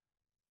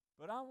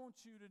 But I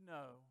want you to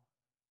know,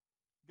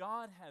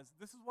 God has,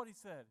 this is what he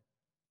said,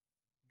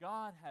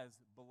 God has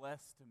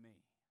blessed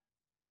me,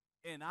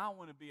 and I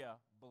want to be a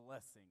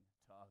blessing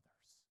to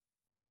others.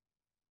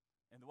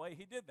 And the way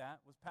he did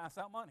that was pass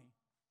out money.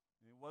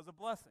 It was a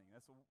blessing.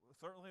 That's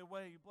certainly a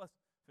way he blessed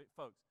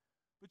folks.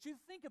 But you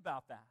think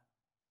about that.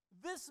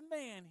 This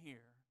man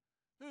here,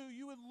 who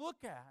you would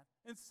look at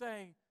and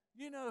say,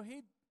 you know,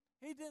 he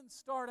didn't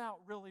start out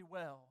really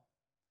well.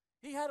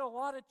 He had a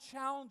lot of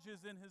challenges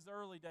in his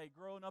early day,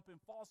 growing up in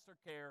foster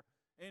care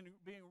and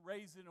being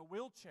raised in a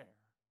wheelchair.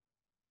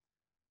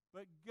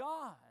 But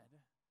God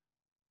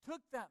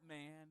took that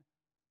man,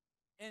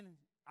 and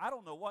I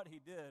don't know what he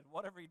did.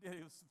 Whatever he did,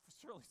 he was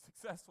surely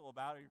successful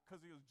about it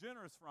because he was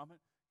generous from it.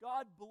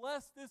 God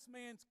blessed this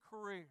man's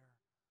career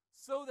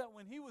so that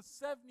when he was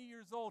 70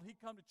 years old, he'd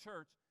come to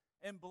church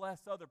and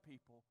bless other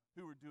people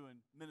who were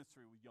doing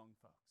ministry with young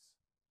folks.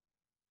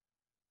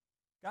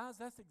 Guys,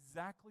 that's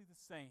exactly the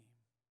same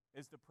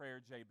as the prayer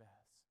of Jabez.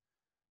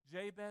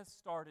 Jabez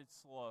started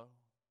slow,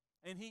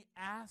 and he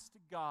asked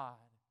God,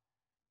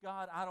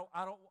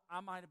 I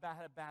might have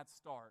had a bad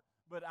start,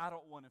 but I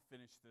don't want to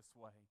finish this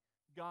way.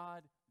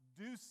 God,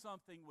 do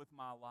something with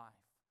my life.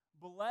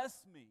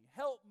 Bless me.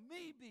 Help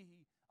me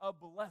be a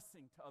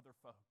blessing to other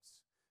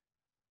folks.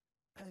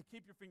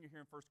 Keep your finger here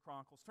in 1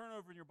 Chronicles. Turn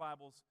over in your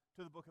Bibles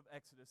to the book of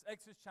Exodus.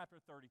 Exodus chapter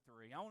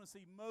 33. I want to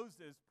see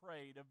Moses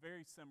prayed a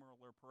very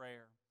similar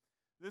prayer.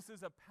 This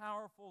is a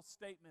powerful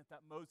statement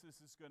that Moses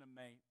is going to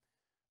make.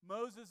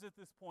 Moses at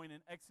this point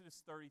in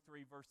Exodus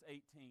 33 verse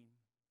 18.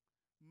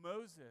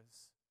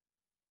 Moses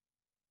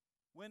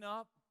went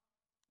up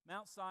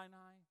Mount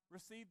Sinai,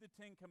 received the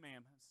 10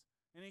 Commandments,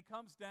 and he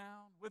comes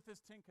down with his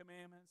 10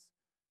 Commandments,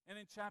 and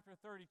in chapter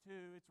 32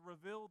 it's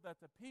revealed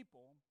that the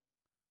people,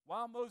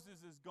 while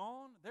Moses is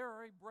gone, they're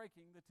already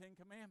breaking the 10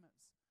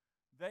 Commandments.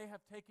 They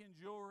have taken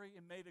jewelry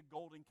and made a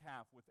golden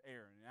calf with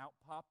Aaron, and out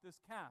popped this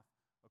calf,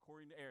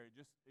 according to Aaron.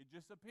 It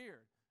just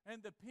appeared.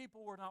 And the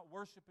people were not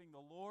worshiping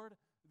the Lord.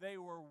 They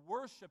were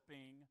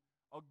worshiping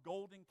a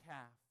golden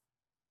calf.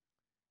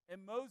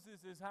 And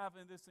Moses is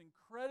having this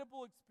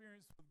incredible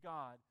experience with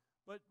God,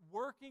 but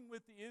working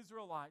with the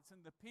Israelites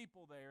and the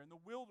people there in the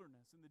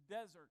wilderness, in the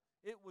desert,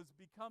 it was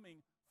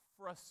becoming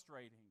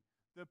frustrating.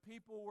 The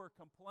people were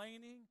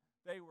complaining.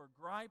 They were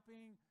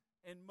griping,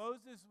 and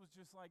Moses was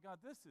just like,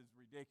 God, this is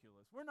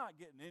ridiculous. We're not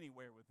getting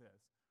anywhere with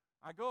this.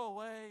 I go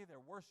away, they're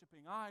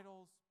worshiping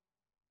idols.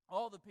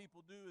 All the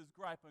people do is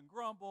gripe and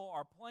grumble.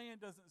 Our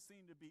plan doesn't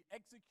seem to be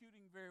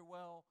executing very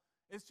well.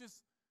 It's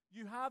just,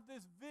 you have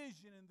this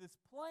vision and this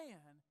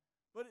plan,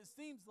 but it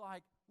seems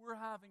like we're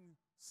having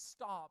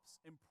stops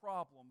and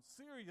problems,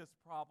 serious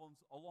problems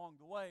along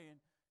the way,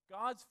 and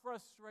God's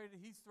frustrated.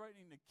 He's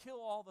threatening to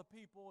kill all the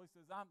people. He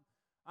says,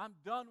 I'm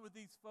done with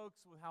these folks,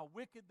 with how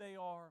wicked they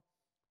are.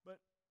 But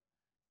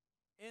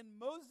in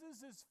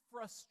Moses'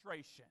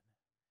 frustration,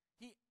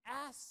 he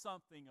asked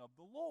something of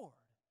the Lord.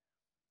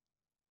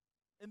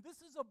 And this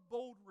is a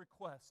bold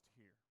request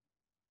here.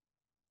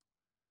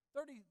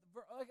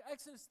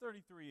 Exodus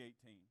 33:18.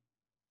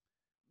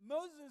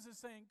 Moses is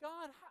saying,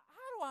 God,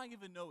 how do I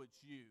even know it's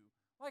you?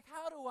 Like,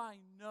 how do I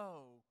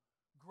know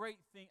great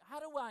thing. How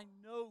do I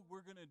know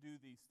we're going to do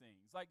these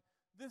things? Like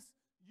this,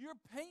 you're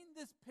painting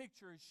this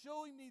picture,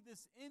 showing me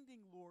this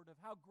ending, Lord, of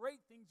how great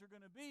things are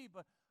going to be,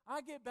 but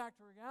I get back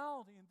to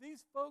reality, and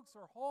these folks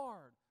are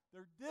hard.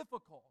 They're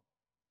difficult.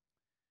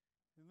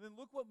 And then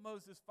look what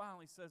Moses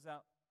finally says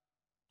out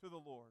to the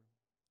Lord.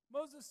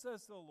 Moses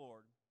says to the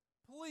Lord,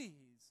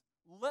 please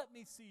let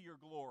me see your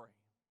glory.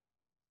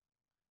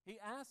 He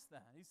asked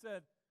that. He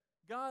said,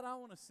 God, I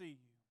want to see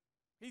you.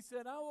 He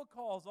said, I will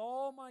cause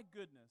all my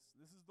goodness,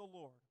 this is the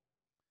Lord,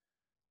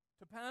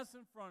 to pass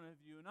in front of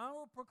you, and I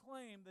will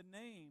proclaim the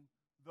name,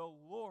 the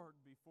Lord,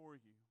 before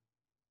you.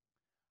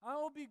 I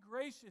will be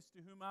gracious to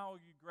whom I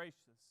will be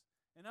gracious,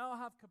 and I will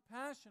have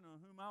compassion on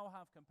whom I will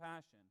have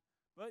compassion.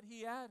 But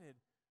he added,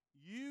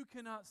 you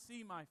cannot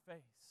see my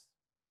face,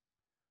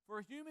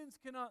 for humans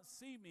cannot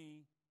see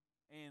me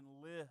and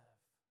live.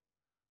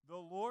 The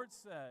Lord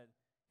said,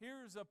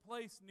 here is a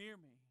place near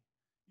me.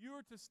 You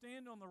are to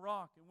stand on the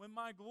rock, and when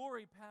my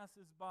glory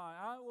passes by,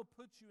 I will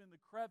put you in the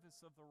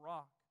crevice of the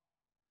rock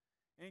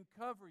and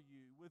cover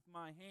you with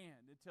my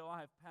hand until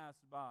I have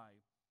passed by.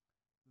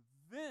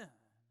 Then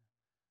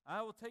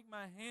I will take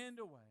my hand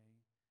away,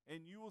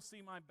 and you will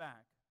see my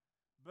back,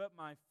 but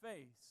my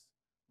face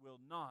will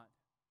not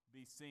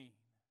be seen.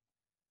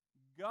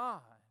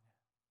 God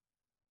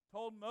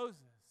told Moses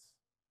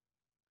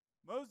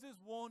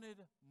wanted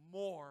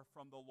more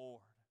from the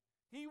Lord.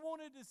 He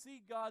wanted to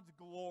see God's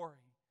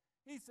glory.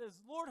 He says,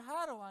 Lord,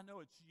 how do I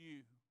know it's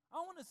you? I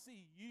want to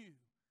see you.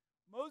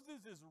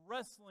 Moses is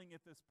wrestling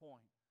at this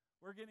point.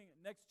 We're getting,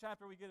 next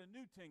chapter we get a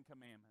new 10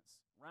 Commandments,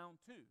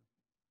 round 2.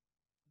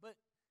 But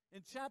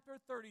in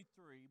chapter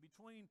 33,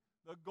 between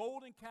the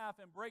golden calf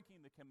and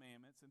breaking the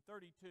commandments in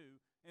 32,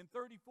 and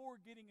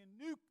 34 getting a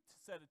new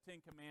set of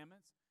 10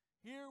 Commandments,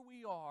 here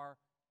we are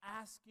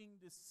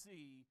asking to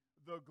see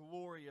the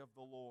glory of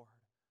the Lord.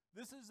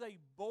 This is a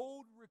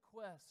bold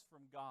request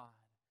from God,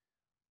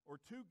 or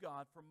to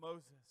God from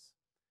Moses.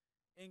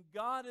 And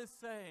God is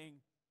saying,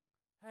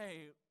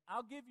 hey,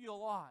 I'll give you a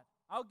lot.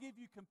 I'll give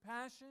you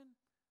compassion.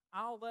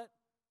 I'll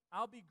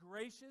be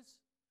gracious.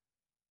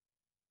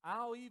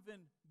 I'll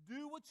even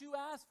do what you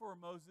ask for,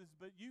 Moses,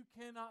 but you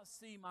cannot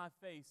see my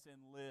face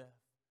and live.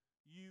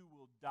 You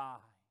will die.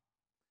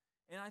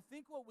 And I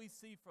think what we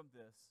see from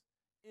this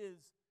is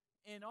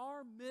in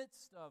our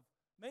midst of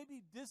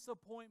maybe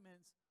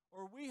disappointments,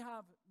 or we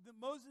have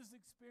Moses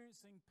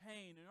experiencing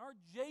pain, in our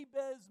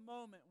Jabez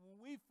moment when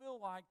we feel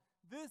like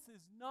this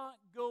is not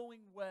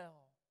going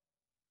well.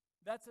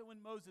 That's it when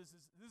this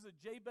is a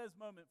Jabez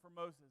moment for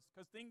Moses,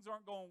 because things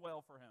aren't going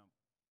well for him.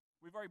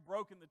 We've already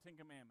broken the 10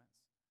 Commandments.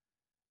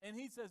 And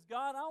he says,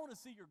 God, I want to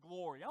see your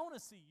glory. I want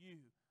to see you.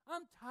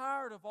 I'm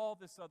tired of all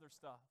this other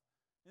stuff.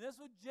 And that's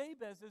what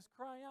Jabez is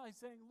crying out. He's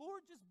saying,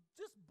 Lord,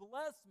 just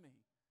bless me.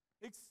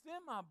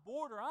 Extend my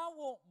border. I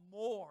want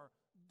more.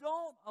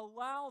 Don't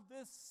allow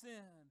this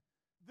sin,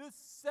 this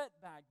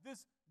setback,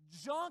 this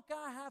junk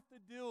I have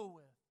to deal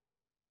with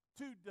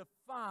to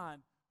define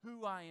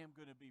who I am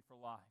going to be for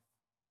life.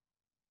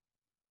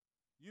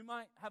 You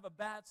might have a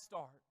bad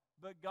start,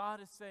 but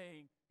God is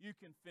saying you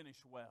can finish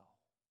well.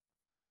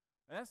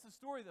 And that's the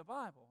story of the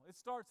Bible. It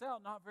starts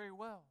out not very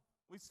well.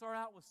 We start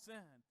out with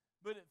sin,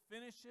 but it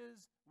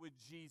finishes with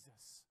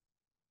Jesus.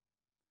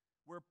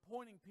 We're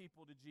pointing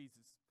people to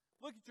Jesus.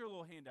 Look at your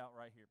little handout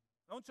right here.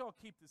 I want y'all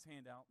to keep this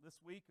handout this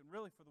week and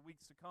really for the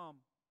weeks to come.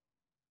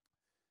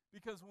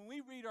 Because when we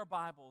read our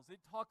Bibles, it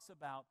talks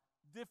about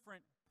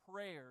different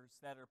prayers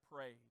that are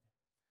prayed.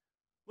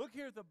 Look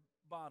here at the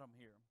bottom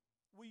here.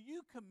 Will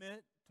you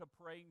commit to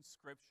praying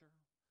Scripture?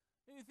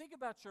 And you think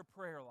about your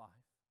prayer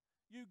life.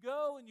 You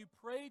go and you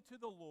pray to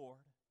the Lord,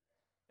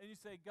 and you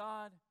say,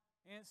 God,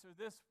 answer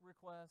this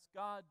request.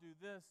 God, do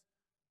this.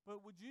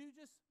 But would you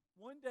just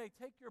one day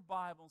take your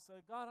Bible and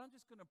say, God, I'm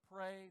just going to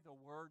pray the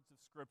words of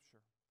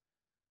Scripture.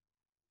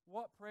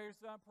 What prayers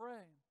did I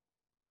pray?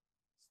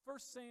 1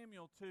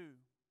 Samuel 2,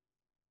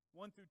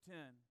 1 through 10.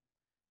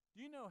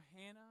 Do you know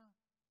Hannah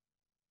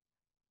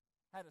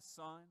had a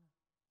son?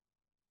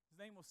 His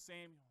name was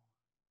Samuel.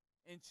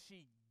 And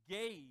she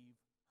gave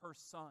her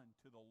son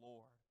to the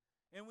Lord.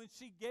 And when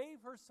she gave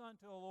her son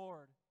to the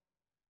Lord,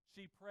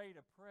 she prayed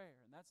a prayer.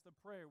 And that's the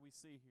prayer we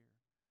see here.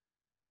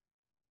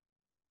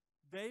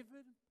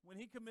 David, when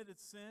he committed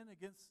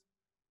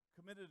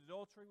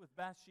adultery with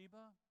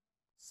Bathsheba,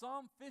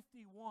 Psalm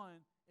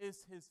 51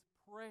 is his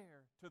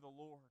prayer to the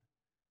Lord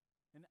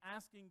and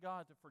asking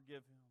God to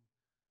forgive him.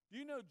 Do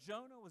you know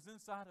Jonah was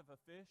inside of a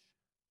fish?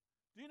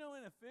 Do you know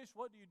in a fish,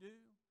 what do?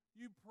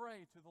 You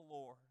pray to the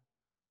Lord.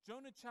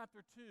 Jonah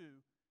chapter 2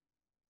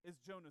 is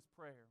Jonah's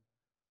prayer.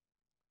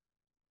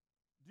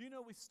 Do you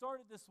know we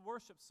started this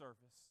worship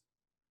service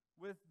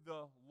with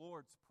the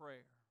Lord's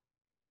Prayer?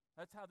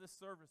 That's how this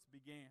service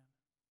began.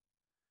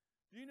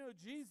 Do you know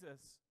Jesus,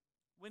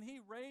 when he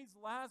raised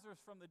Lazarus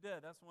from the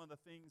dead, that's one of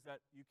the things that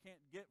you can't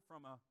get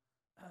from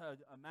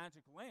a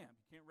magic lamp.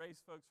 You can't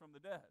raise folks from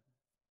the dead.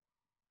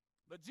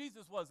 But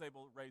Jesus was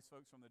able to raise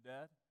folks from the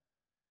dead.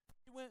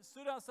 He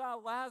stood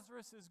outside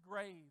Lazarus'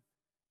 grave,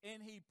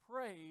 and he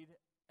prayed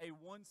a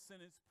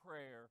one-sentence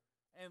prayer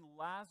and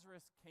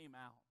Lazarus came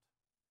out.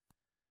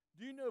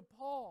 Do you know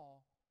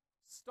Paul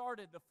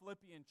started the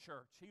Philippian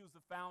church? He was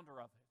the founder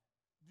of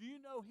it. Do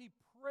you know he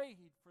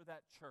prayed for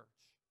that church?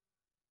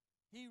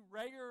 He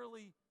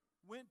regularly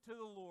went to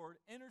the Lord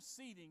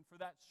interceding for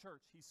that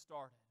church he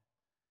started.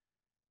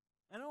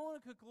 And I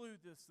want to conclude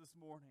this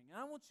morning. And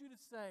I want you to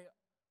say,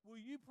 will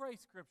you pray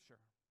Scripture?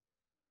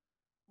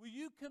 Will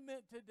you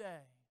commit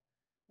today,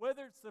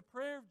 whether it's the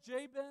prayer of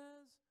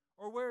Jabez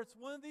or where it's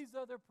one of these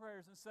other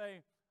prayers, and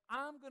say,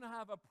 I'm going to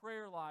have a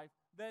prayer life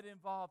that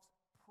involves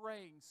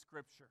praying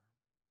Scripture.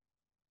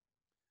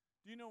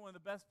 Do you know one of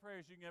the best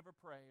prayers you can ever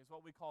pray is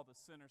what we call the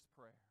sinner's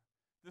prayer?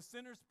 The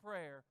sinner's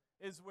prayer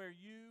is where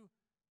you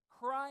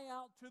cry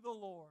out to the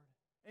Lord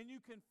and you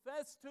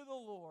confess to the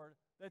Lord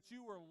that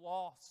you were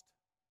lost,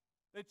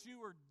 that you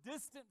were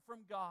distant from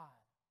God,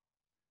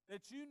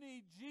 that you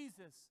need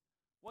Jesus,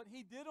 what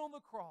He did on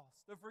the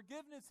cross, the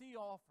forgiveness He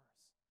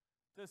offers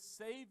to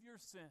save your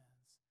sins.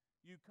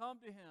 You come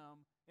to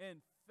Him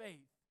in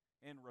faith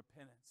and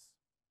repentance.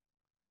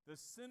 The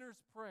sinner's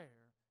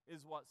prayer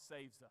is what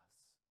saves us.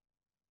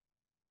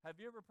 Have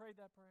you ever prayed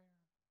that prayer?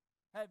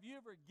 Have you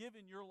ever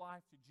given your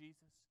life to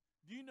Jesus?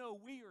 Do you know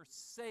we are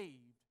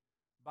saved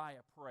by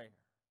a prayer?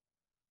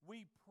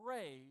 We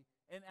pray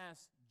and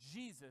ask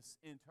Jesus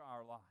into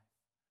our life.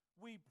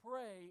 We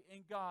pray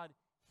and God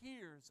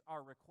hears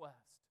our request.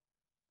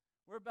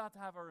 We're about to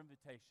have our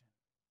invitation.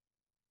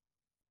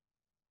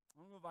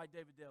 I'm going to invite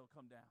David Dale to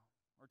come down.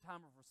 Our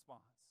time of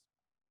response.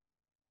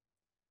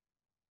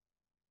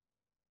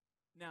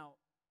 Now,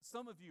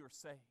 some of you are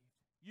saved.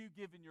 You've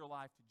given your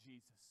life to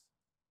Jesus.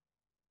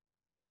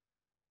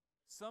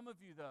 Some of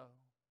you, though,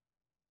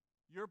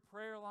 your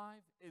prayer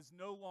life is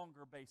no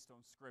longer based on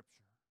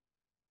Scripture.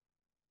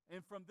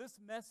 And from this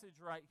message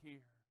right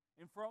here,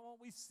 and from what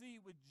we see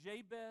with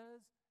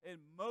Jabez and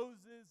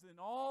Moses and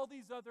all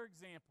these other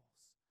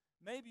examples,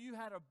 maybe you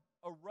had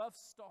a rough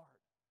start,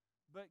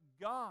 but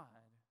God,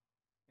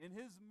 in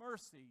His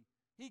mercy,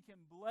 He can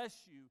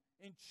bless you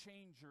and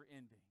change your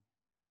ending.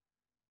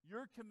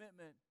 Your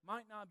commitment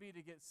might not be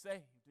to get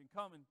saved and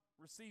come and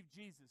receive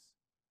Jesus.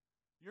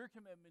 Your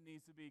commitment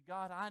needs to be,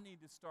 God, I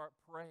need to start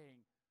praying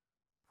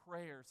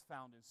prayers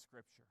found in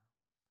Scripture.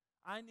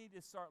 I need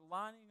to start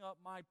lining up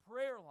my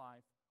prayer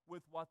life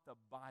with what the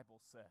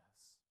Bible says.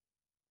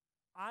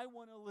 I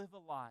want to live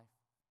a life.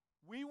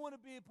 We want to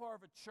be a part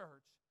of a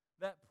church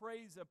that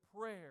prays a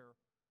prayer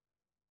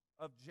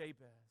of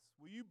Jabez.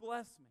 Will you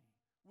bless me?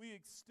 Will you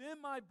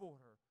extend my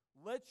border?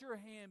 Let your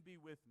hand be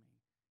with me.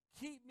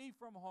 Keep me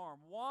from harm.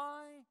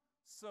 Why?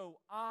 So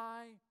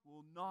I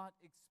will not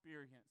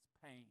experience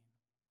pain.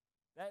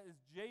 That is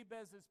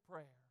Jabez's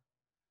prayer.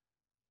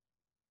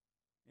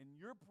 And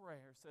your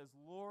prayer says,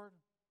 Lord,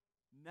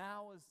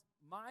 now is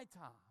my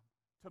time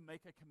to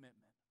make a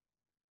commitment.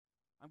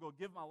 I'm going to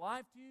give my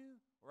life to you,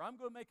 or I'm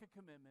going to make a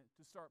commitment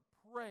to start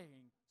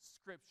praying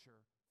Scripture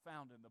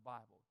found in the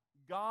Bible.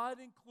 God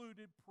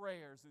included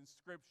prayers in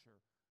Scripture,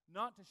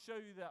 not to show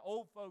you that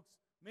old folks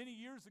many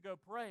years ago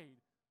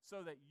prayed,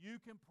 so that you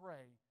can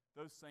pray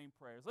those same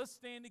prayers. Let's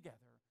stand together.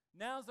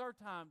 Now's our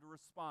time to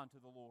respond to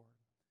the Lord.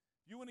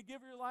 If you want to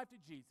give your life to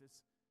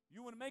Jesus,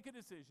 you want to make a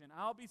decision,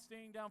 I'll be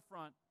standing down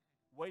front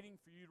waiting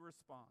for you to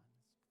respond.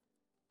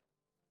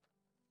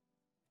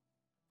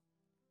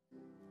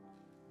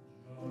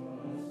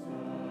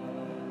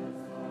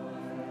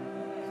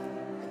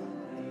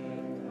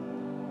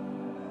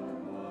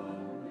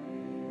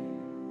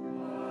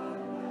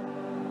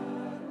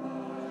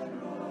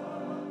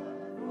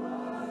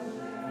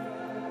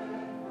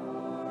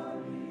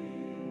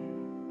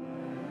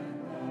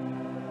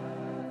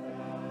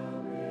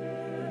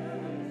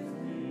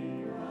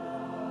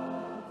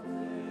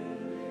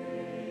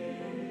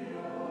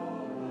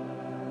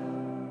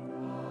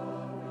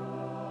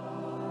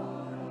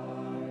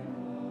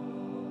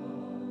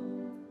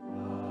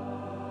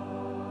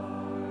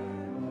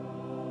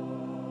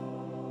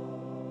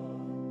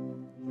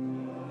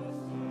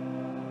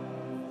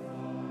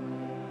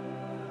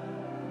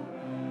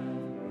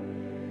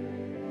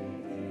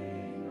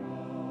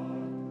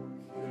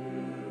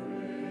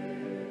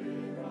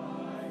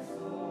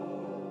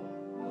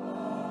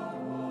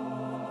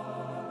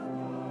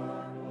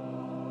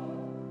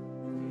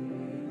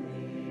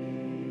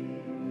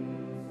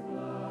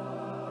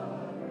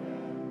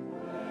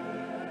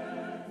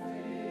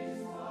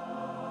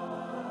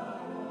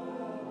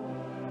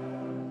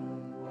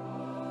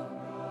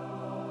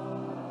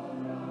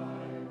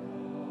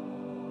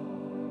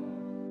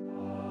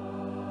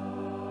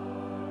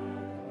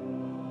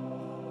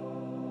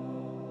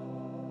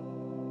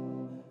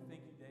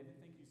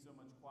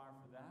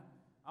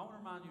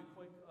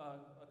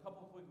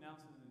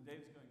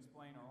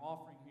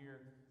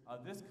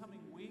 This coming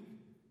week,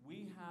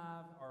 we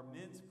have our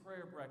men's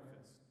prayer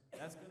breakfast.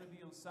 That's going to be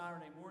on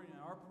Saturday morning.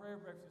 And our prayer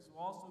breakfast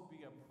will also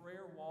be a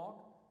prayer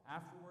walk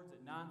afterwards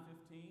at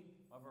 9:15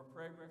 of our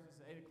prayer breakfast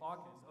at 8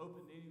 o'clock. And it's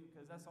open to any,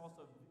 because that's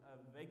also a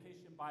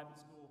Vacation Bible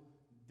School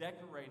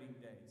decorating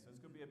day. So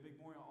it's going to be a big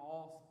morning.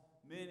 All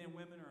men and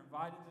women are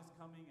invited this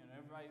coming, and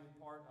everybody is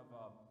part of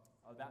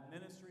That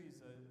ministry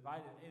is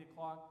invited at 8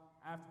 o'clock.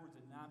 Afterwards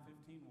at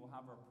 9:15, we'll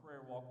have our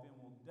prayer walk. Then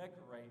we'll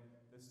decorate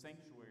the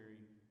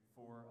sanctuary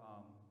for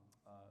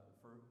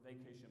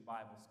Vacation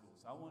Bible School.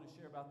 So I want to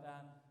share about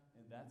that.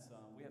 And that's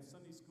we have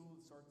Sunday school that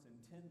starts in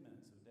 10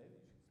 minutes. So David,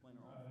 you explain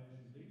our Right,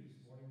 as you leave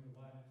this morning, we'd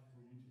like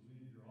for you to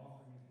leave your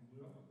offering, if you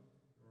will.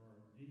 There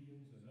are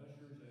deacons and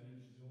ushers at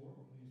each door.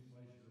 Please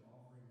place your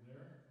offering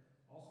there.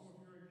 Also,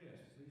 if you're a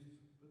guest, please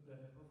put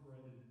that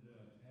perforated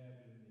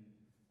tab in the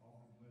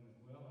offering plate as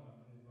well. And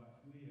I'm going to invite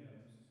Judy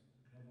Adams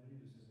to come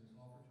lead us in this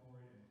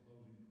offertory and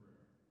closing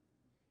prayer.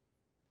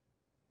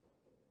 Let's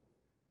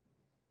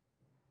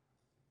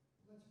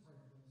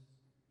pray, please.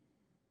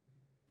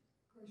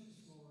 Gracious